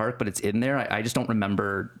Jurassic Park, but it's in there. I just don't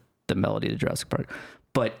remember the melody to Jurassic Park.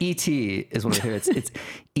 But E.T. is one of my favorites. It's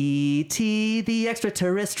E.T. the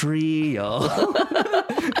extraterrestrial.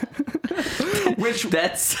 Which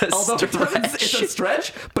That's a although stretch. it's a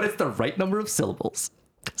stretch, but it's the right number of syllables.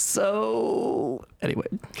 So anyway,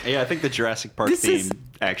 Yeah, I think the Jurassic Park This theme is-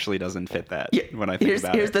 actually doesn't fit that Yeah, when I think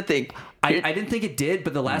about it. here's the thing. I didn't think it did,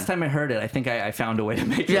 but the last time I heard it, I think I found a way to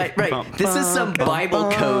make Yeah, it. right. This is some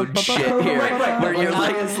Bible code shit here, Right. where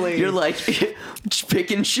Honestly. you're like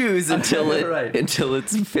pick and choose until it Right. until it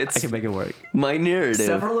fits I can make it work. my narrative.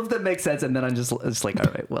 Several of them make sense, and then I'm just like,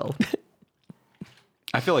 all right, well,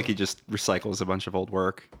 I feel like he just recycles a bunch of old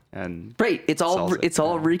work and Right, it's all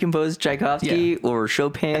sells it. recomposed Tchaikovsky Yeah. or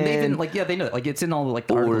Chopin. and they even like, yeah, they know it. Like it's in all like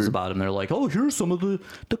the articles about him. They're like, oh, here's some of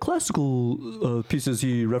the classical pieces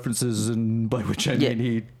he references, and by which I mean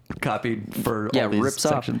he copied for all these rips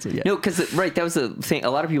sections. off. Yeah. No, because that was the thing.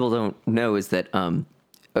 A lot of people don't know is that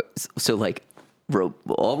so like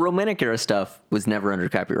all Romantic era stuff was never under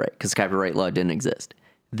copyright because copyright law didn't exist.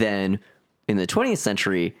 Then in the 20th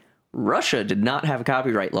century, Russia did not have a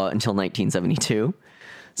copyright law until 1972.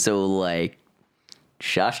 So like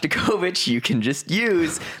Shostakovich, you can just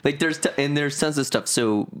use like there's tons of stuff.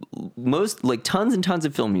 So most like tons and tons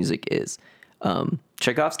of film music is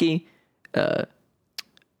Tchaikovsky,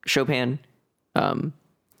 Chopin,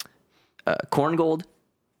 Korngold,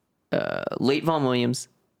 late Vaughan Williams,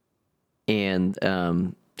 and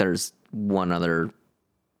there's one other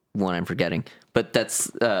one I'm forgetting. But that's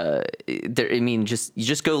there. I mean,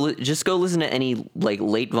 just go listen to any like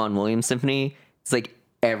late Vaughan Williams symphony. It's like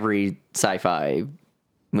every sci-fi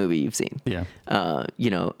movie you've seen. Yeah.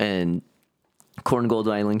 And Korngold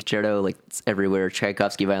violin concerto, like it's everywhere.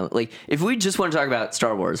 Tchaikovsky violin. Like if we just want to talk about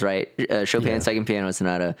Star Wars, right? Chopin Second Piano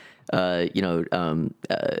Sonata.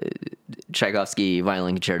 Tchaikovsky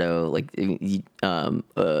violin concerto. Like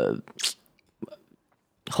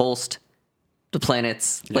Holst. The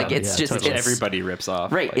planets, like it's just totally. it's, everybody rips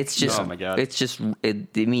off. right. Like, It's just oh my god. it's just. I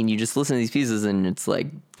mean, you just listen to these pieces and it's like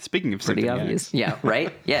Speaking of pretty symphony obvious. acts, Yeah.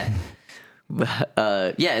 Right. Yeah.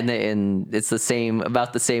 Yeah, and it's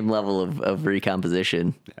about the same level of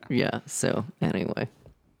recomposition. Yeah. So anyway,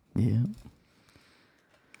 Yeah.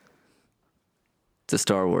 to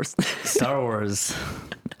Star Wars. Star Wars.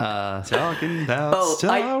 Talking about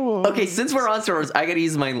Star Wars. Okay, since we're on Star Wars, I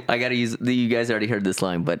gotta use you guys already heard this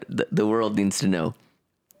line, but the world needs to know.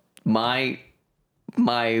 My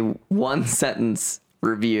one sentence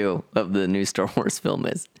review of the new Star Wars film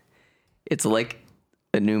is, it's like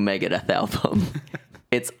a new Megadeth album.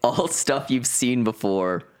 It's all stuff you've seen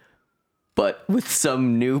before, but with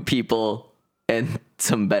some new people and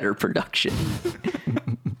some better production.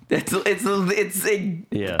 It's like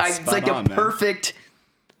on, a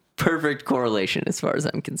perfect correlation as far as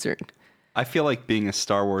I'm concerned. I feel like being a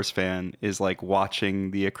Star Wars fan is like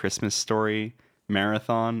watching the A Christmas Story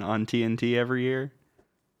marathon on TNT every year.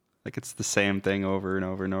 Like it's the same thing over and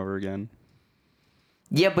over and over again.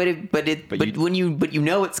 Yeah, but you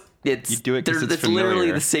know it's you do it 'cause it's literally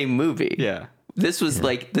familiar. the same movie. Yeah. This is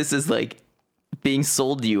like being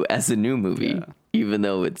sold to you as a new movie, even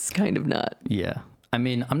though it's kind of not. Yeah. I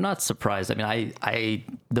mean, I'm not surprised. I mean, I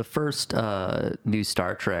the first new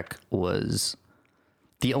Star Trek was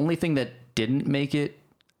the only thing that didn't make it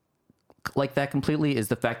like that completely is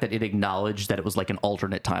the fact that it acknowledged that it was like an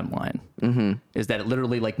alternate timeline. Mm-hmm. Is that it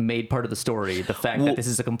literally like made part of the story. The fact that this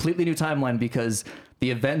is a completely new timeline because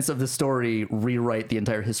the events of the story rewrite the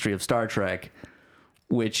entire history of Star Trek,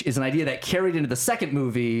 which is an idea that carried into the second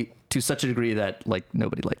movie to such a degree that like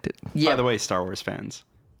nobody liked it. Yeah. By the way, Star Wars fans,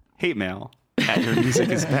 hate mail at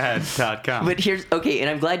yourmusicisbad.com. But and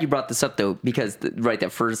I'm glad you brought this up though, because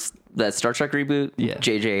that Star Trek reboot,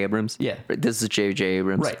 J.J. Abrams. Yeah. This is J.J.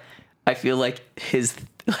 Abrams. Right. I feel like his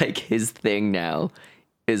thing now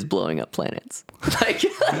is blowing up planets. like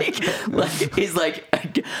he's like,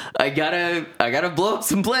 I gotta blow up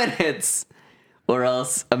some planets, or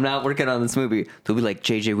else I'm not working on this movie. They'll be like,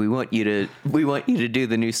 JJ, we want you to do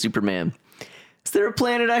the new Superman. Is there a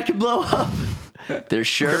planet I can blow up? There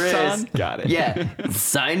sure is. Got it. Yeah,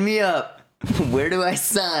 sign me up. Where do I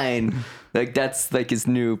sign? Like that's like his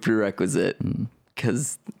new prerequisite,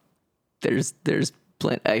 because there's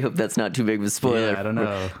I hope that's not too big of a spoiler. Yeah, I don't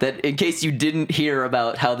know. That in case you didn't hear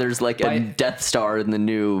about how there's like a Death Star in the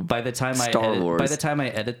new By the time Wars. By the time I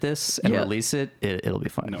edit this and release it, it'll be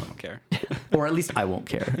fine. No one will care. Or at least I won't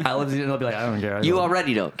care. I'll be like, I don't care. You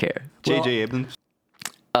already don't care. J.J. Abrams.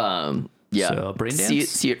 Yeah. So, Braindance?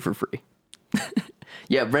 See it for free.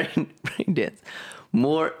 Yeah, Braindance.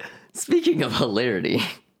 More. Speaking of hilarity.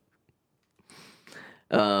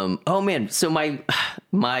 Oh man. So my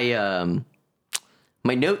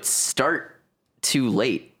notes start too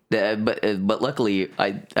late, but luckily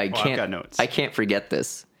I can't. I've got notes. I can't forget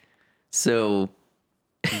this. So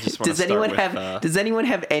Does anyone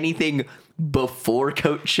have anything before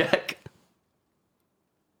coat check?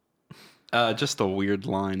 Just a weird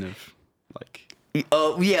line of like.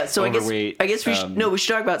 Oh yeah, so overweight, I guess we should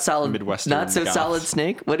talk about solid Midwestern not so goths. solid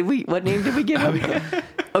snake. What name did we give him?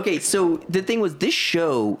 Okay, so the thing was, this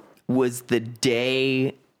show was the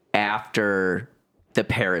day after the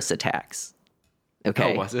Paris attacks.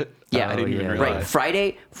 Okay. Oh, was it? Yeah. I didn't even realize.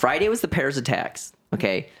 Right. Friday was the Paris attacks.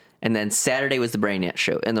 Okay. And then Saturday was the Braindance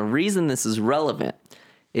show. And the reason this is relevant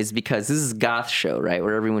is because this is a goth show, right?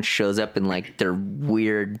 Where everyone shows up in like their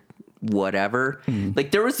weird whatever.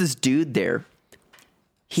 Like there was this dude there.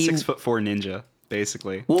 6'4" ninja,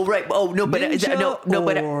 basically. Well, right. Oh no, but Well, no.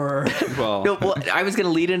 Well, I was going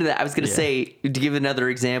to lead into that. I was going to say, to give another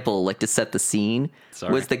example, like to set the scene,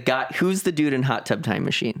 was the guy who's the dude in Hot Tub Time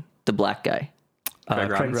Machine, the black guy.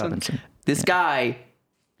 Craig Robinson. This guy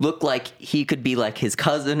looked like he could be like his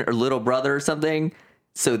cousin or little brother or something.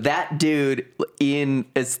 So that dude in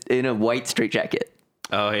a white straitjacket.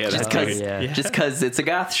 Oh yeah, Just because it's a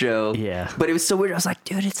goth show. Yeah. But it was so weird. I was like,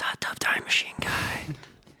 dude, it's Hot Tub Time Machine guy.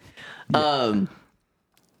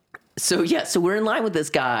 So we're in line with this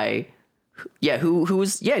guy. Yeah, he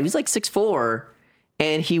was like 6'4",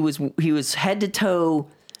 and he was head to toe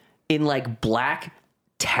in like black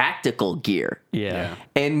tactical gear. Yeah.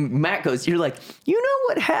 And Matt goes, you're like, you know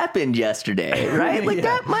what happened yesterday, right? Like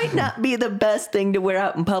that might not be the best thing to wear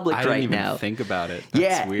out in public I right didn't even now. think about it.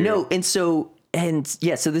 That's weird. No, so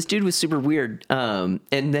this dude was super weird. And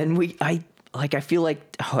then I feel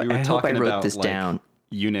like I hope I wrote this down.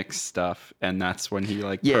 Unix stuff, and that's when he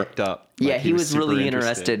perked up. Yeah, he was really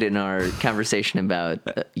interested in our conversation about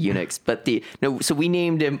Unix. But so we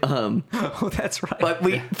named him. Oh, that's right. But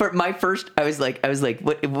I was like,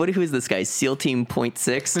 who is this guy? SEAL Team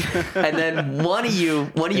 0.6. And then one of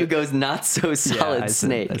you goes, not so solid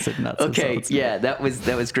snake. I said not so okay, solid snake. yeah, that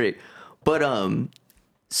was great. But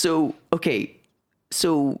so okay,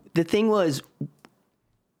 so the thing was,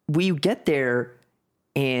 we get there,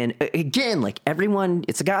 and again, like everyone,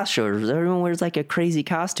 it's a goth show. Everyone wears like a crazy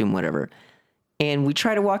costume, whatever. And we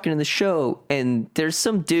try to walk into the show, and there's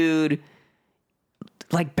some dude,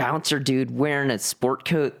 like bouncer dude, wearing a sport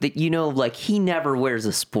coat that, like he never wears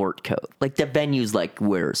a sport coat. Like the venue's like,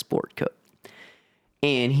 wear a sport coat.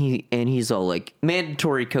 And he's all like,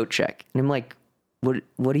 mandatory coat check. And I'm like,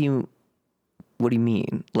 what do you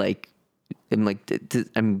mean? Like, I'm like,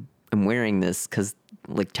 I'm wearing this because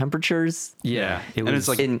like temperatures. Yeah. It's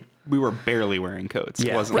like, we were barely wearing coats.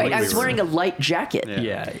 Yeah. It wasn't Right, like I was wearing a light jacket.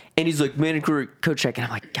 Yeah. And he's like, mandatory coat check. And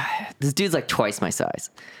I'm like, God, this dude's like twice my size.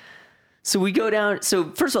 So we go down.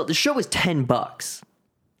 So first of all, the show is $10.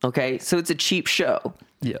 Okay. So it's a cheap show.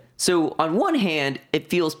 Yeah. So on one hand,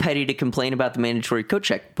 it feels petty to complain about the mandatory coat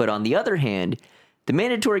check. But on the other hand, the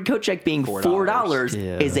mandatory coat check being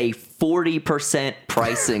 $4 is a 40%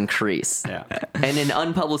 price increase. Yeah. And an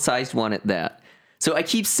unpublicized one at that. So I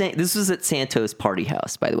keep saying, this was at Santos Party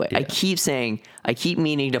House, by the way. Yeah. I keep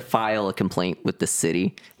meaning to file a complaint with the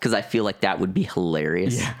city because I feel like that would be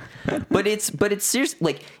hilarious. Yeah. but it's serious.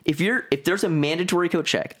 Like if there's a mandatory coat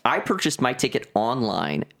check, I purchased my ticket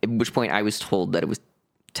online, at which point I was told that it was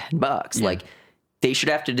 $10. Yeah. Like they should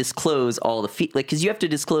have to disclose all the fee, like, because you have to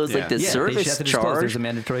disclose like the service charge. There's a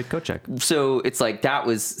mandatory coat check. So it's like that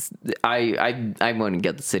was I want to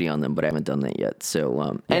get the city on them, but I haven't done that yet.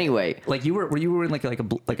 So anyway, like were you wearing like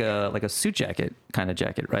a suit jacket kind of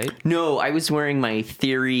jacket, right? No, I was wearing my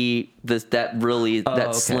Theory slimming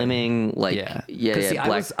like See,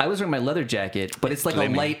 black. I was wearing my leather jacket, but it's like a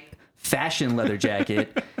light fashion leather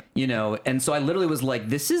jacket. And so I literally was like,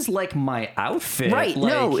 this is like my outfit. Right,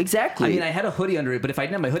 like, no, exactly. I mean, I had a hoodie under it, but if I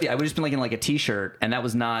didn't have my hoodie, I would have just been like in like a t-shirt, and that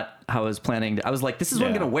was not how I was planning to. I was like, this is what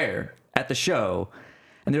I'm going to wear at the show.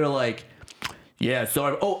 And they were like, yeah,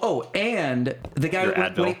 so and the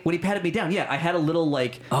guy, when he patted me down, I had a little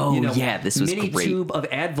like, this was mini great. tube of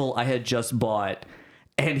Advil I had just bought,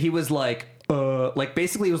 and he was like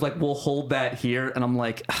basically he was like, we'll hold that here. And I'm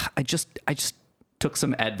like, I just took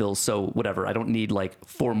some Advil, so whatever. I don't need like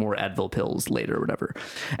 4 more Advil pills later or whatever.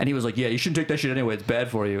 And he was like, yeah, you shouldn't take that shit anyway. It's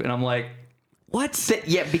bad for you. And I'm like, what?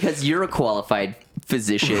 Because you're a qualified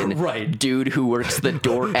physician, right? Dude who works the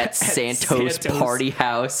door at Santos Party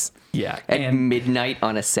House. Yeah, at midnight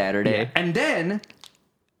on a Saturday. Yeah. And then,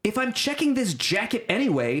 if I'm checking this jacket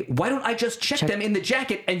anyway, why don't I just check them in the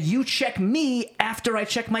jacket and you check me after I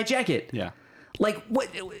check my jacket? Yeah. Like what?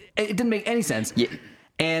 It didn't make any sense. Yeah.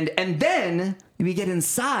 And then we get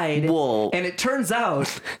inside, and it turns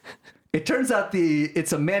out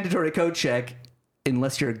it's a mandatory coat check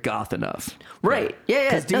unless you're goth enough. Right.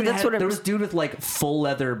 Yeah. There was dude with like full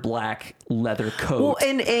black leather coat. Well,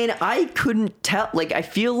 and I couldn't tell. Like, I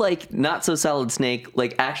feel like Not So Solid Snake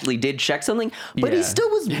like actually did check something, but he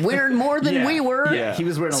still was wearing more than we were. Yeah, he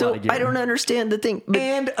was wearing a lot of gear. I don't understand the thing.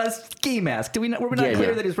 And a ski mask. Were we not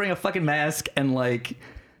clear that he was wearing a fucking mask and like it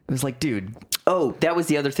was like, dude. Oh, that was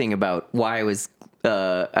the other thing about why I was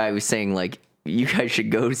saying like, you guys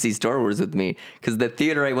should go see Star Wars with me, because the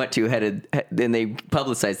theater I went to and they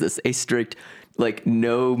publicized this, a strict like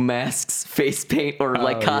no masks, face paint, or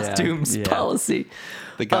costumes policy.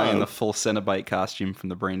 The guy in the full Cenobite costume from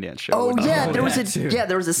the Braindance show. Oh yeah, there was a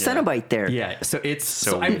Cenobite there. Yeah, so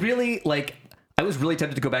I really I was really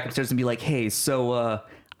tempted to go back upstairs and be like, hey, so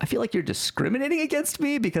I feel like you're discriminating against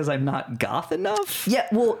me because I'm not goth enough. Yeah,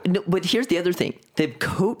 well, no, but here's the other thing: the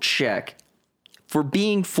coat check for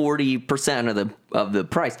being 40% of the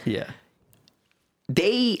price. Yeah,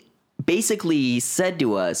 they basically said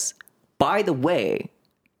to us, by the way,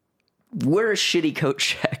 we're a shitty coat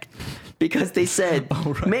check, because they said,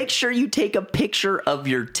 make sure you take a picture of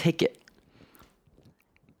your ticket.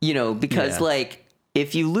 Because like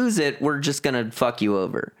if you lose it, we're just gonna fuck you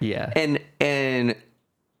over. Yeah, and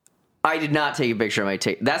I did not take a picture of my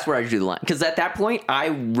ticket. That's where I drew the line, because at that point, I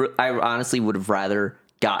honestly would have rather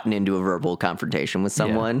gotten into a verbal confrontation with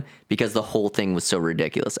someone, because the whole thing was so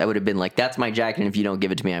ridiculous. I would have been like, that's my jacket, and if you don't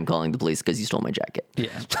give it to me, I'm calling the police because you stole my jacket. Yeah.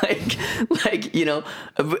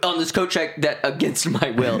 On this coat check that against my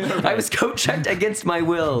will. Right. I was coat checked against my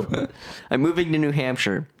will. I'm moving to New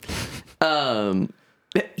Hampshire.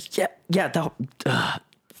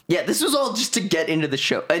 Yeah, this was all just to get into the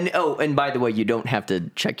show. And by the way, you don't have to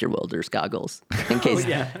check your welder's goggles, in case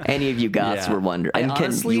any of you goths were wondering.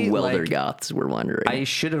 You welder goths were wondering. I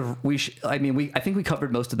think we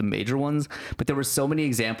covered most of the major ones, but there were so many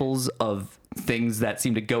examples of things that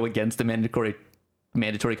seemed to go against the mandatory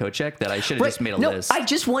mandatory coat check that I should have just made a list. I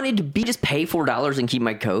just wanted to just pay $4 and keep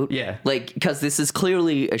my coat. Yeah. Like, because this is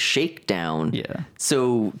clearly a shakedown. Yeah.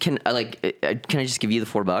 So can I just give you the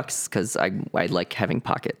 $4 because I like having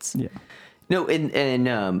pockets. Yeah. No,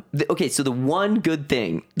 okay. So the one good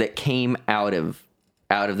thing that came out of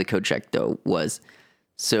the coat check though was,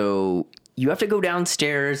 so you have to go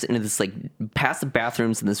downstairs into this like past the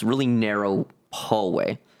bathrooms in this really narrow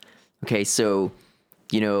hallway. Okay, so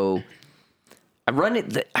I run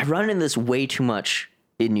in this way too much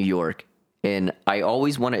in New York, and I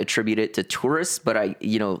always want to attribute it to tourists, but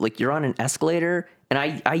like you're on an escalator,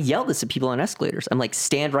 and I yell this at people on escalators. I'm like,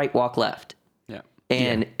 stand right, walk left. Yeah.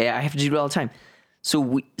 And I have to do it all the time.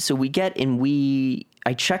 So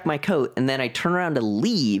I check my coat, and then I turn around to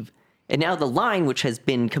leave, and now the line, which has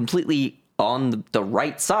been completely on the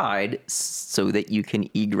right side so that you can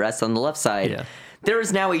egress on the left side, there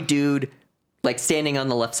is now a dude like standing on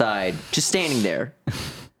the left side, just standing there.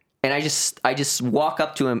 And I just walk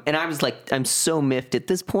up to him, and I was like, I'm so miffed at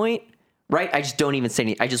this point, right? I just don't even say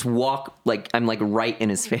anything. I just walk like I'm like right in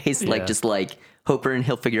his face, like just like hoping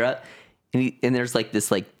he'll figure out. And there's like this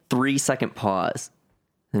like 3-second pause.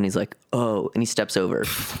 And he's like, oh, and he steps over.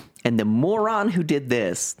 And the moron who did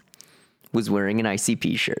this was wearing an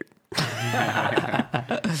ICP shirt.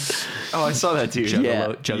 Oh, I saw that dude.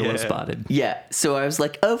 Juggalo spotted. Yeah. So I was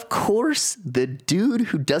like, of course, the dude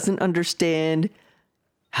who doesn't understand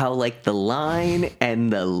how like the line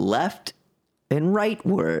and the left and right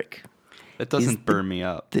work. That doesn't burn me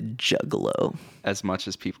up. The juggalo. As much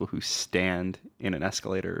as people who stand in an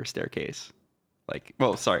escalator or staircase.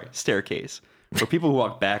 Staircase. Or people who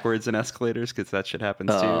walk backwards in escalators, because that shit happens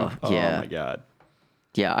too. Yeah. Oh my God.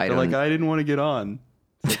 Yeah, They're like, I didn't want to get on.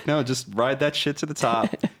 It's like, no, just ride that shit to the top.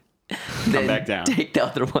 Come back down. Take the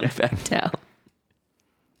other one back down.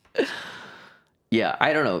 Yeah,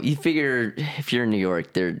 I don't know. You figure if you're in New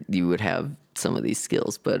York, you would have some of these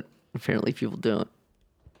skills, but apparently people don't.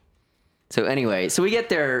 So anyway, so we get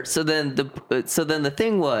there. So then the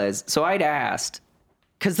thing was, so I'd asked,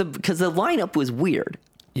 because the lineup was weird.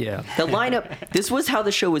 Yeah. The lineup. This was how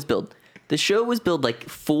the show was built. The show was built like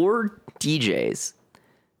 4 DJs,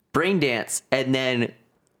 Braindance, and then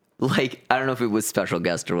like I don't know if it was special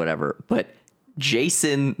guest or whatever, but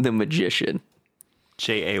Jason the Magician.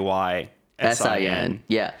 JAYSIN.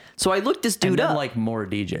 Yeah. So I looked this dude and then, up. like more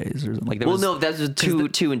DJs or like. No, that was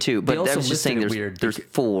two and two. But I was just saying there's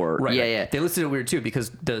 4. Right, yeah. They listed it weird too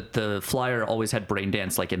because the flyer always had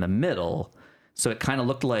Braindance like in the middle, so it kind of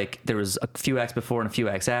looked like there was a few acts before and a few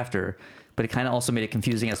acts after. But it kind of also made it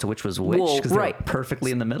confusing as to which was which because they were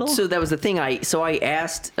perfectly in the middle. So that was the thing. I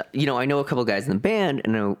asked, I know a couple guys in the band,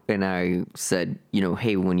 and I said,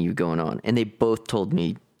 hey, when are you going on? And they both told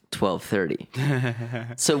me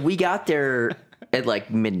 12:30. So we got there at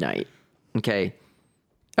like midnight. Okay.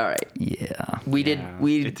 All right. Yeah.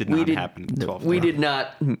 It did not happen at 12. We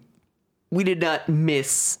did not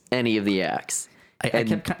miss any of the acts. I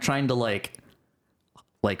kept trying to like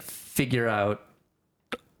figure out,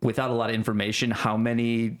 without a lot of information, how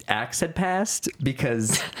many acts had passed,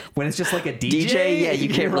 because when it's just like a DJ, you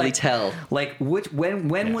can't really tell. Like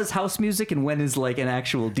when was house music and when is like an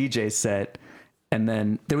actual DJ set. And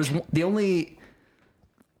then there was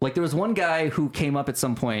one guy who came up at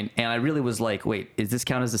some point, and I really was like, wait, is this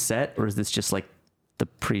count as a set or is this just like the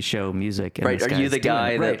pre-show music? And right? Are you the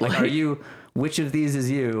guy that like? Are you? Which of these is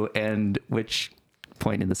you, and which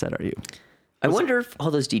point in the set are you? I wonder if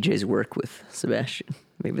all those DJs work with Sebastian.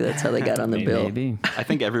 Maybe that's how they got on the bill. Maybe. I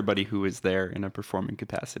think everybody who was there in a performing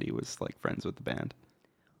capacity was like friends with the band.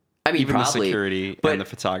 I mean, even probably, the security and the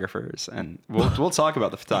photographers, and we'll talk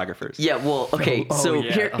about the photographers. Yeah, well, okay.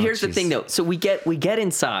 Here's the thing, though. So we get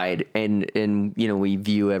inside, and we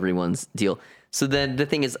view everyone's deal. So then the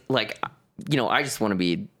thing is, like, I just want to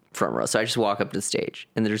be front row, so I just walk up to the stage,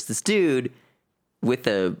 and there's this dude with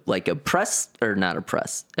a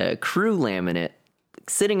crew laminate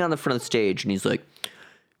sitting on the front of the stage, and he's like,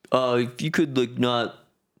 if you could like not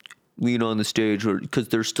lean on the stage, or because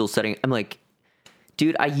they're still setting. I'm like,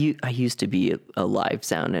 dude, I used to be a live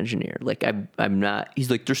sound engineer. Like I'm not.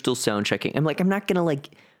 He's like, they're still sound checking. I'm like, I'm not gonna like.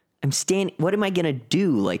 I'm standing. What am I gonna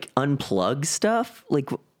do? Like unplug stuff? Like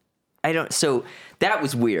I don't. So that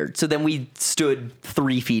was weird. So then we stood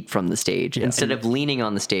 3 feet from the stage instead of leaning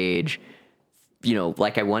on the stage.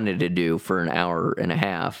 Like I wanted to do for an hour and a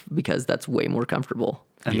half, because that's way more comfortable.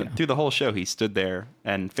 And through the whole show, he stood there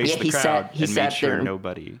and faced the crowd and made sure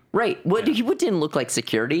nobody. Right. He didn't look like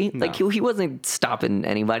security. No. Like he wasn't stopping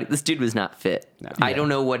anybody. This dude was not fit. No. I don't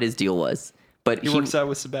know what his deal was, but he works out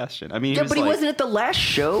with Sebastian. I mean, he wasn't at the last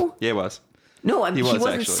show. Yeah, he was. No, he wasn't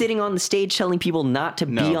actually sitting on the stage telling people not to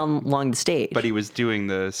be along the stage. But he was doing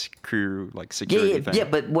the crew security thing. Yeah,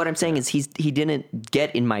 but what I'm saying is he didn't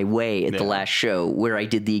get in my way at the last show where I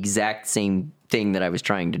did the exact same thing that I was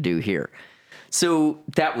trying to do here. So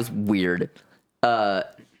that was weird. So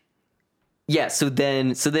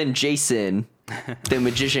then Jason, the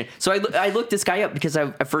magician. So I looked this guy up because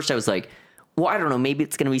at first I was like, well, I don't know, maybe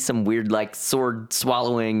it's gonna be some weird sword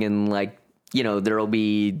swallowing and there'll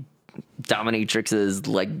be dominatrixes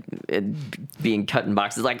being cut in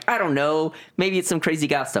boxes. I don't know, maybe it's some crazy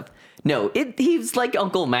goth stuff. No, he's like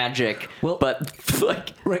Uncle Magic. Well, but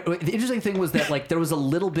right. The interesting thing was that there was a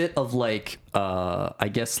little bit of I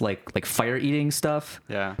guess fire eating stuff.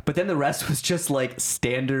 Yeah. But then the rest was just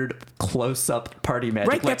standard close up party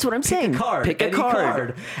magic. Right. That's what I'm saying. Pick a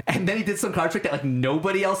card. And then he did some card trick that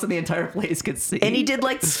nobody else in the entire place could see. And he did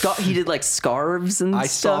scarves and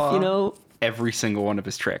stuff. Every single one of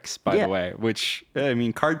his tricks, by the way. Which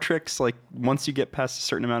card tricks. Once you get past a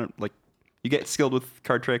certain amount of you get skilled with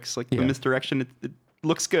card tricks, the misdirection, it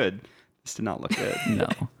looks good. This did not look good. No.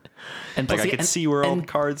 And I could see where all the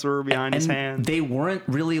cards were behind his hand. They weren't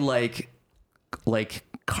really like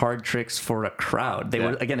card tricks for a crowd. They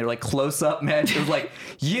were close up magic. It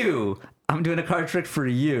was I'm doing a card trick for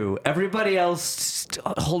you. Everybody else,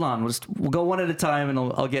 hold on. We'll go one at a time and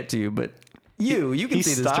I'll get to you. But you can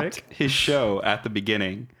see this trick. He stopped his show at the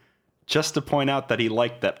beginning just to point out that he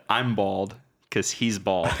liked that I'm bald. Because he's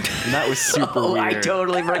bald. And that was super weird. I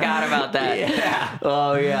totally forgot about that. Yeah.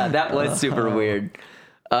 Oh, yeah. That was super weird.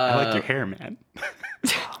 I like your hair, man.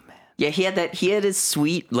 Oh, man. Yeah, he had his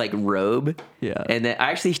sweet, robe. Yeah. And then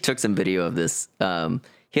I actually took some video of this. He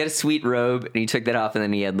had a sweet robe, and he took that off, and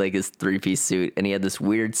then he had, his 3-piece suit, and he had this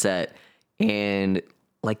weird set. And,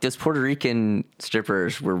 those Puerto Rican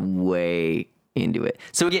strippers were way into it.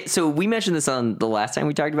 So we mentioned this on the last time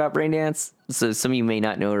we talked about Braindance. So some of you may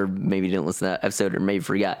not know, or maybe didn't listen to that episode, or maybe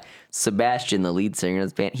forgot. Sebastian, the lead singer of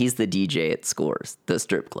this band, he's the DJ at Scores, the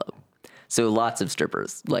strip club. So lots of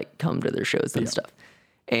strippers come to their shows and stuff.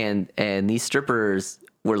 And these strippers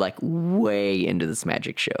were way into this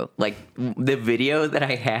magic show. The video that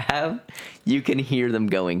I have, you can hear them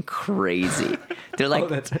going crazy.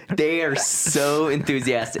 They're they are so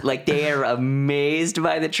enthusiastic. They are amazed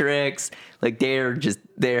by the tricks.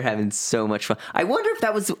 They're having so much fun. I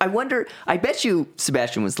bet you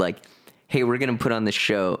Sebastian was hey, we're going to put on this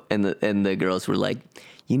show. And the girls were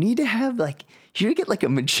you need to have you should get a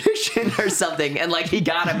magician or something. And he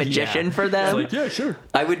got a magician for them. Yeah, sure.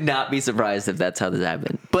 I would not be surprised if that's how this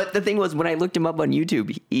happened. But the thing was, when I looked him up on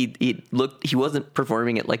YouTube, he wasn't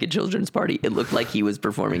performing at a children's party. It looked like he was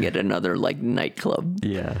performing at another nightclub.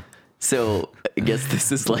 Yeah. So I guess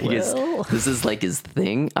this is his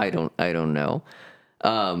thing. I don't know.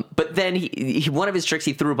 But then he one of his tricks,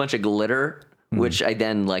 he threw a bunch of glitter, which I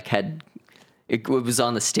then had. It was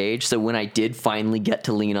on the stage, so when I did finally get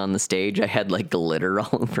to lean on the stage, I had glitter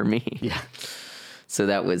all over me. Yeah. So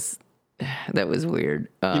that was weird.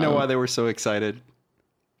 You know why they were so excited?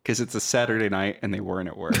 Because it's a Saturday night and they weren't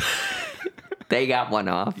at work. They got one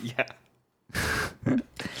off. Yeah.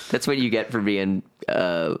 That's what you get for being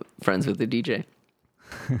friends with the DJ.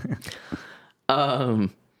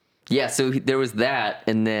 Yeah, so there was that,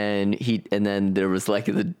 and then there was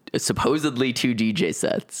the supposedly 2 DJ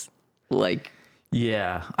sets.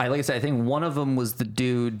 Yeah, like I said, I think one of them was the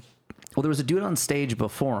dude. Well, there was a dude on stage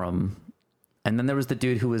before him, and then there was the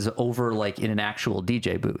dude who was over in an actual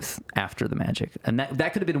DJ booth after the magic, and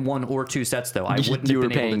that could have been 1 or 2 sets though. I wouldn't have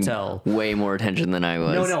been able to tell. Way more attention than I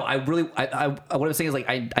was. No, I really, what I'm saying is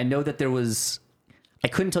I know that there was. I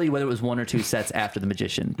couldn't tell you whether it was 1 or 2 sets after the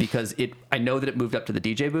magician because I know that it moved up to the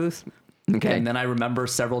DJ booth. Okay, and then I remember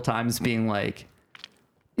several times being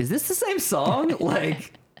 "Is this the same song?"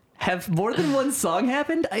 Have more than one song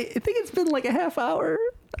happened? I think it's been a half hour.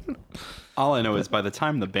 All I know is by the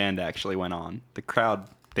time the band actually went on, the crowd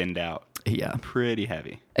thinned out. Yeah. Pretty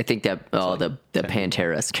heavy. I think that the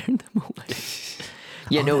Pantera scared them away.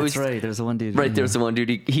 Yeah, no, that's right. There's the one dude. Right, there's the one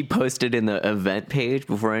dude. He posted in the event page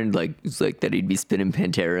beforehand, it's that he'd be spinning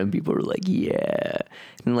Pantera, and people were yeah.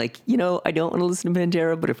 And I don't want to listen to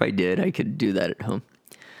Pantera, but if I did, I could do that at home.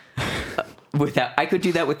 I could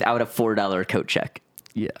do that without a $4 coat check.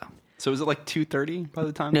 Yeah. So was it 2:30 by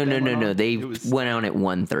the time? No. They went out at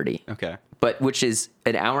 1:30. Okay. But which is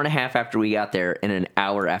an hour and a half after we got there, and an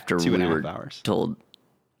hour after we were told.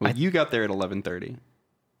 Well, you got there at 11:30.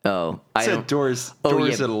 Oh, I said doors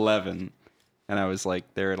at 11, and I was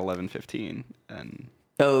there at 11:15, and.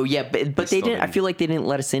 Oh yeah, but they didn't. I feel like they didn't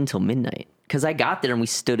let us in till midnight because I got there and we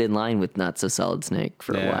stood in line with Not So Solid Snake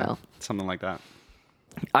for a while. Something like that.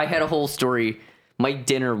 I had a whole story. my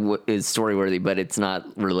dinner is story worthy, but it's not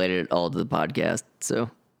related at all to the podcast, so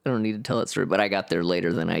I don't need to tell that story. But I got there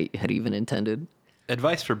later than I had even intended.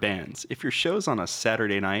 Advice for bands. If your show's on a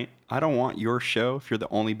Saturday night, I don't want your show, if you're the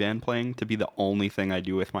only band playing, to be the only thing I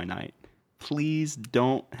do with my night. Please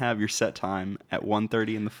don't have your set time at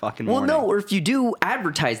 1:30 in the fucking morning. Well, no, or if you do,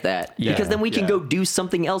 advertise that. Because then we can go do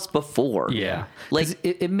something else before. Yeah. Like,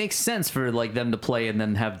 it makes sense for like them to play and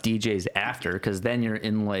then have DJs after, because then you're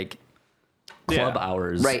in like club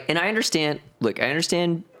hours. Right. And I understand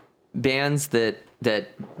bands that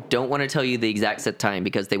don't want to tell you the exact set time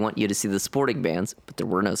because they want you to see the supporting bands, but there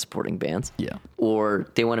were no supporting bands. Yeah. Or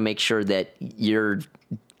they want to make sure that you're,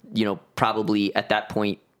 probably at that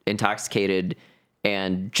point intoxicated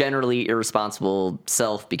and generally irresponsible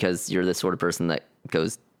self because you're the sort of person that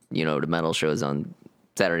goes, to metal shows on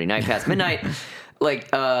Saturday night past midnight. Like,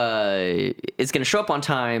 it's going to show up on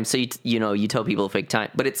time. So, you tell people fake time,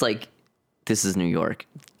 but it's like, this is New York.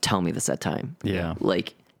 Tell me the set time. Yeah.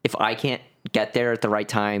 Like, if I can't get there at the right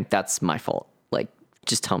time, that's my fault. Like,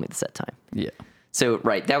 just tell me the set time. Yeah. So,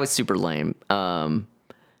 right. That was super lame.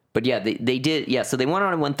 But yeah, they did. Yeah. So they went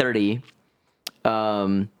on at 1:30.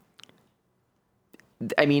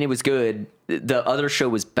 I mean, it was good. The other show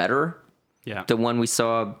was better. Yeah. The one we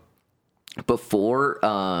saw before.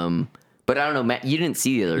 But I don't know, Matt, you didn't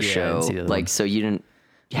see the other show. I didn't see the other one. So you didn't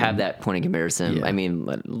have that point of comparison. Yeah. I mean,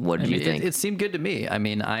 what did you think? It seemed good to me. I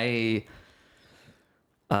mean, I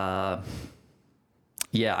don't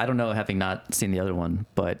know, having not seen the other one,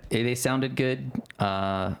 but they sounded good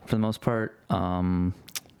for the most part. Trying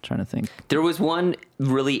to think. There was one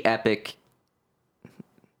really epic,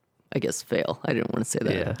 I guess, fail. I didn't want to say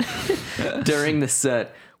that. Yeah. During the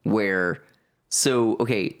set where, so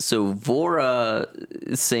Vora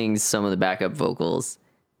sings some of the backup vocals,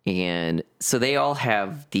 and so they all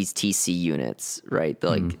have these TC units, right?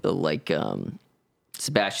 Like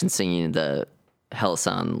Sebastian singing the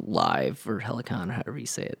Helicon live, or Helicon, however you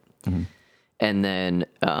say it. Mm-hmm. And then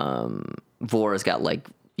Vora's got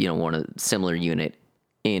one of similar unit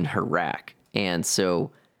in her rack. And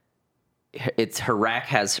so her rack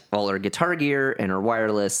has all her guitar gear and her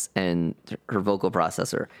wireless and her vocal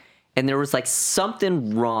processor. And there was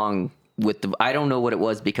something wrong with I don't know what it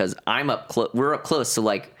was, because we're up close. So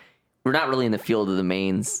we're not really in the field of the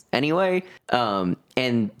mains anyway.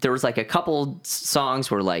 And there was a couple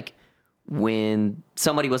songs where when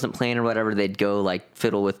somebody wasn't playing or whatever, they'd go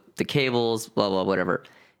fiddle with the cables, blah, blah, whatever.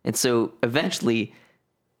 And so eventually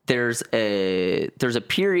there's a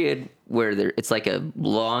period where it's a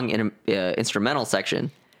long instrumental section,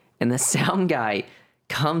 and the sound guy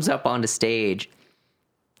comes up onto stage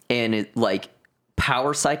and it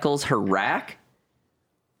power cycles her rack,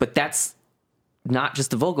 but that's not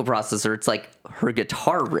just the vocal processor, it's her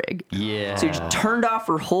guitar rig. Yeah. So she turned off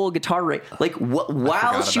her whole guitar rig.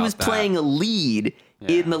 While she was playing a lead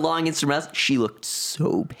in the long instrumental, she looked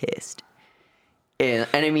so pissed. And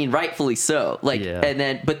I mean, rightfully so.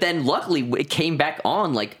 But then luckily it came back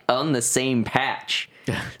on on the same patch.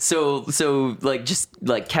 So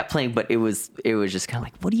kept playing, but it was just kind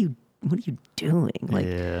of what are you doing?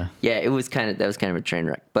 That was kind of a train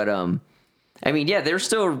wreck. But I mean, yeah, they're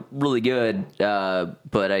still really good.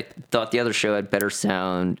 But I thought the other show had better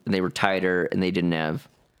sound, and they were tighter, and they didn't have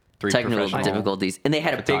technical difficulties, and they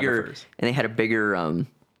had a bigger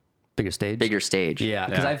stage. Yeah,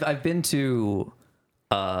 because I've been to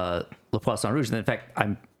La Poisson Rouge, and in fact,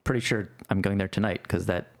 I'm pretty sure I'm going there tonight because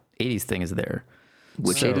that 80s thing is there.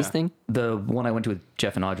 Which 80s thing? The one I went to with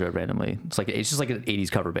Jeff and Audra randomly. It's just an 80s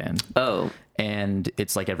cover band. Oh. And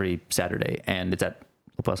it's every Saturday, and it's at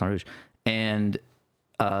La Poisson Rouge. And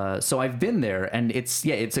so I've been there, and it's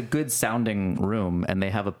a good sounding room, and they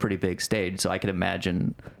have a pretty big stage, so I could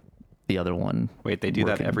imagine the other one. Wait, they do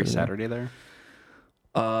that every Saturday there?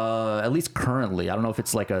 At least currently. I don't know if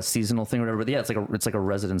it's a seasonal thing or whatever, but yeah, it's like a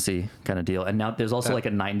residency kind of deal. And now there's also a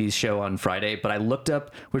 90s show on Friday, but I looked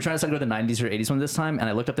up, we were trying to decide to go to the 90s or 80s one this time, and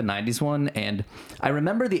I looked up the 90s one, and I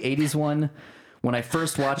remember the 80s one when I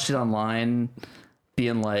first watched it online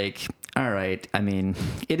being all right, I mean,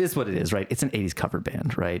 it is what it is, right? It's an 80s cover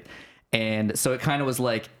band, right? And so it kind of was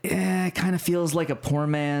it kind of feels like a poor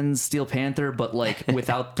man's Steel Panther, but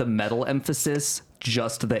without the metal emphasis,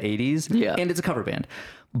 just the 80s. Yeah. And it's a cover band.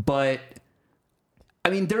 But I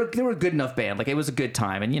mean, they were a good enough band. It was a good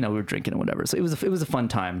time, and we were drinking and whatever. So it was a fun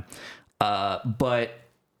time. But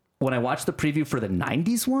when I watched the preview for the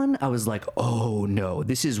 90s one, I was like, oh no,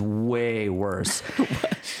 this is way worse.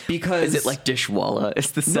 Because is it Dishwalla?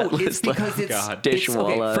 It's the set list. It's because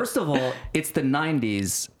Dishwalla. Okay, first of all, it's the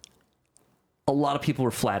 90s. A lot of people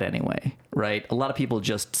were flat anyway. right? A lot of people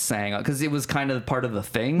just sang because it was kind of part of the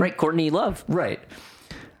thing. Right, Courtney Love. Right.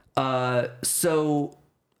 So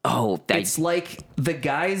it's like the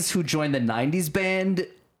guys who joined the 90s band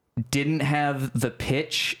didn't have the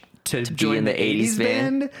pitch to join the 80s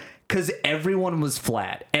band. Because everyone was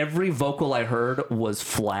flat. Every vocal I heard was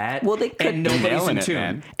flat. Well, they could and nobody's in tune.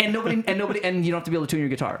 Man. And nobody, and you don't have to be able to tune your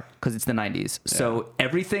guitar because it's the 90s. Yeah. So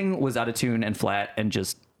everything was out of tune and flat and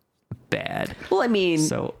just bad. Well, I mean,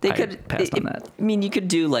 so they I could passed on that. I mean, you could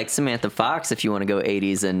do like Samantha Fox if you want to go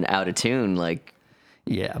 80s and out of tune, like.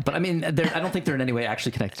 Yeah, but I mean, I don't think they're in any way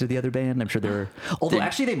actually connected to the other band. I'm sure they're. Although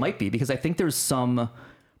actually they might be because I think there's some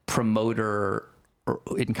promoter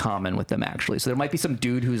in common with them actually. So there might be some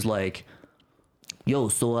dude who's like, yo,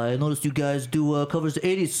 so I noticed you guys do covers of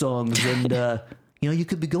 80s songs and you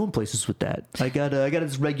could be going places with that. I got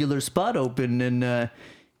this regular spot open and if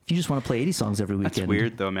you just want to play 80s songs every weekend. That's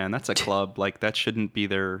weird though, man. That's a club. Like that shouldn't be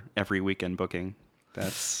their every weekend booking.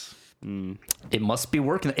 That's It must be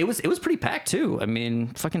working. It was pretty packed too. I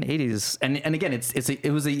mean, fucking 80s. And again,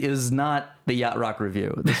 it was not the Yacht Rock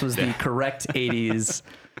review. This was the correct 80s.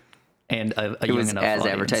 And a young enough as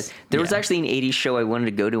audience. Advertised. There was actually an 80s show I wanted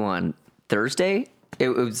to go to on Thursday. It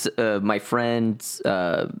was my friend's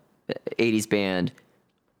 80s band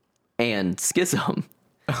and Schism.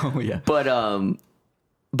 Oh yeah.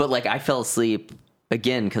 But like I fell asleep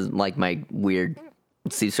again because like my weird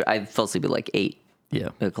sleep. I fell asleep at like 8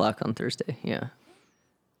 o'clock on Thursday. Yeah.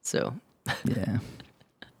 So. Yeah.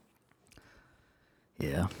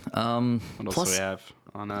 Yeah. what else do we have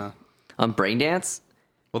on Braindance?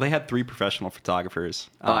 Well, they had 3 professional photographers.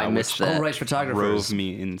 I missed that. Oh, right, photographers. Drove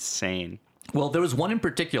me insane. Well, there was one in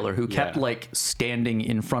particular who kept like standing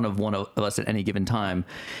in front of one of us at any given time.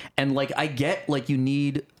 And like, I get like you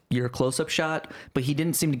need your close-up shot, but he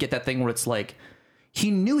didn't seem to get that thing where it's like,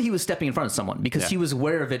 he knew he was stepping in front of someone because he was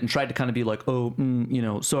aware of it and tried to kind of be like,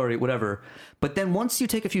 sorry, whatever. But then once you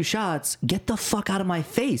take a few shots, get the fuck out of my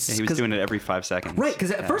face. Yeah, he was doing it every 5 seconds. Right,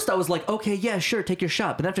 because at first I was like, okay, yeah, sure, take your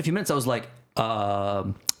shot. But then after a few minutes, I was like,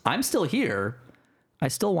 I'm still here. I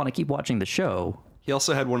still want to keep watching the show. He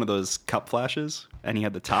also had one of those cup flashes, and he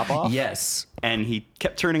had the top off. Yes. And he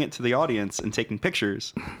kept turning it to the audience and taking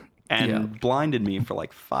pictures. And blinded me for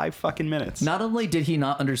like 5 fucking minutes. Not only did he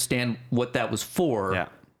not understand what that was for,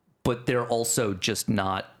 but they're also just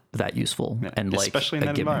not that useful. Yeah. And like, especially in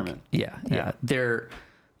that environment. Yeah. They're,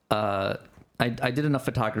 I did enough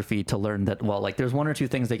photography to learn that, well, like there's one or two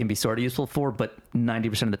things they can be sort of useful for, but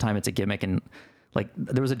 90% of the time it's a gimmick. And like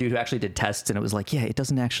there was a dude who actually did tests and it was like, yeah, it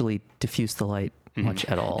doesn't actually diffuse the light much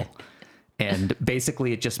at all. And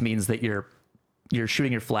basically it just means that you're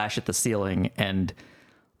shooting your flash at the ceiling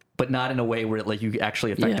but not in a way where like you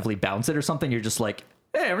actually effectively bounce it or something. You're just like,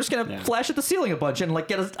 hey, I'm just going to flash at the ceiling a bunch and like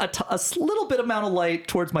get a little bit amount of light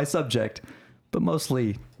towards my subject, but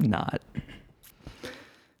mostly not.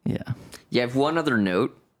 Yeah. Yeah, I have one other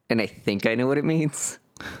note, and I think I know what it means.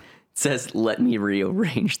 It says, let me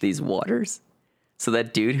rearrange these waters. So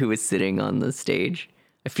that dude who was sitting on the stage,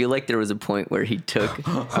 I feel like there was a point where he took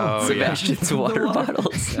Sebastian's water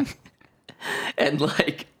bottles and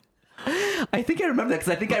like... I think I remember that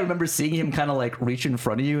because I think I remember seeing him kind of like reach in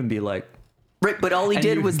front of you and be like... Right, but all he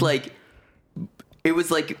did was like... It was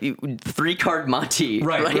like 3-card Monty.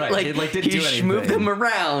 Right. Like, it like didn't do he moved them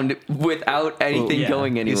around without anything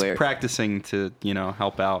going anywhere. He's practicing to,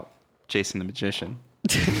 help out Jason the Magician.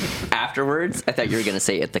 Afterwards, I thought you were going to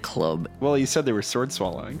say at the club. Well, you said they were sword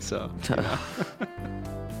swallowing, so...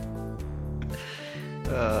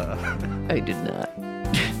 I did not.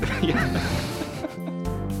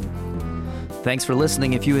 Thanks for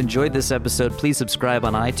listening. If you enjoyed this episode, please subscribe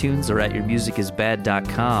on iTunes or at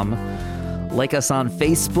yourmusicIsbad.com. Like us on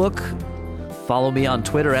Facebook. Follow me on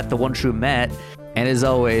Twitter at TheOneTrueMatt. And as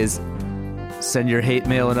always, send your hate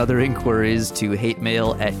mail and other inquiries to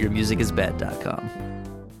hatemail@yourmusicIsbad.com.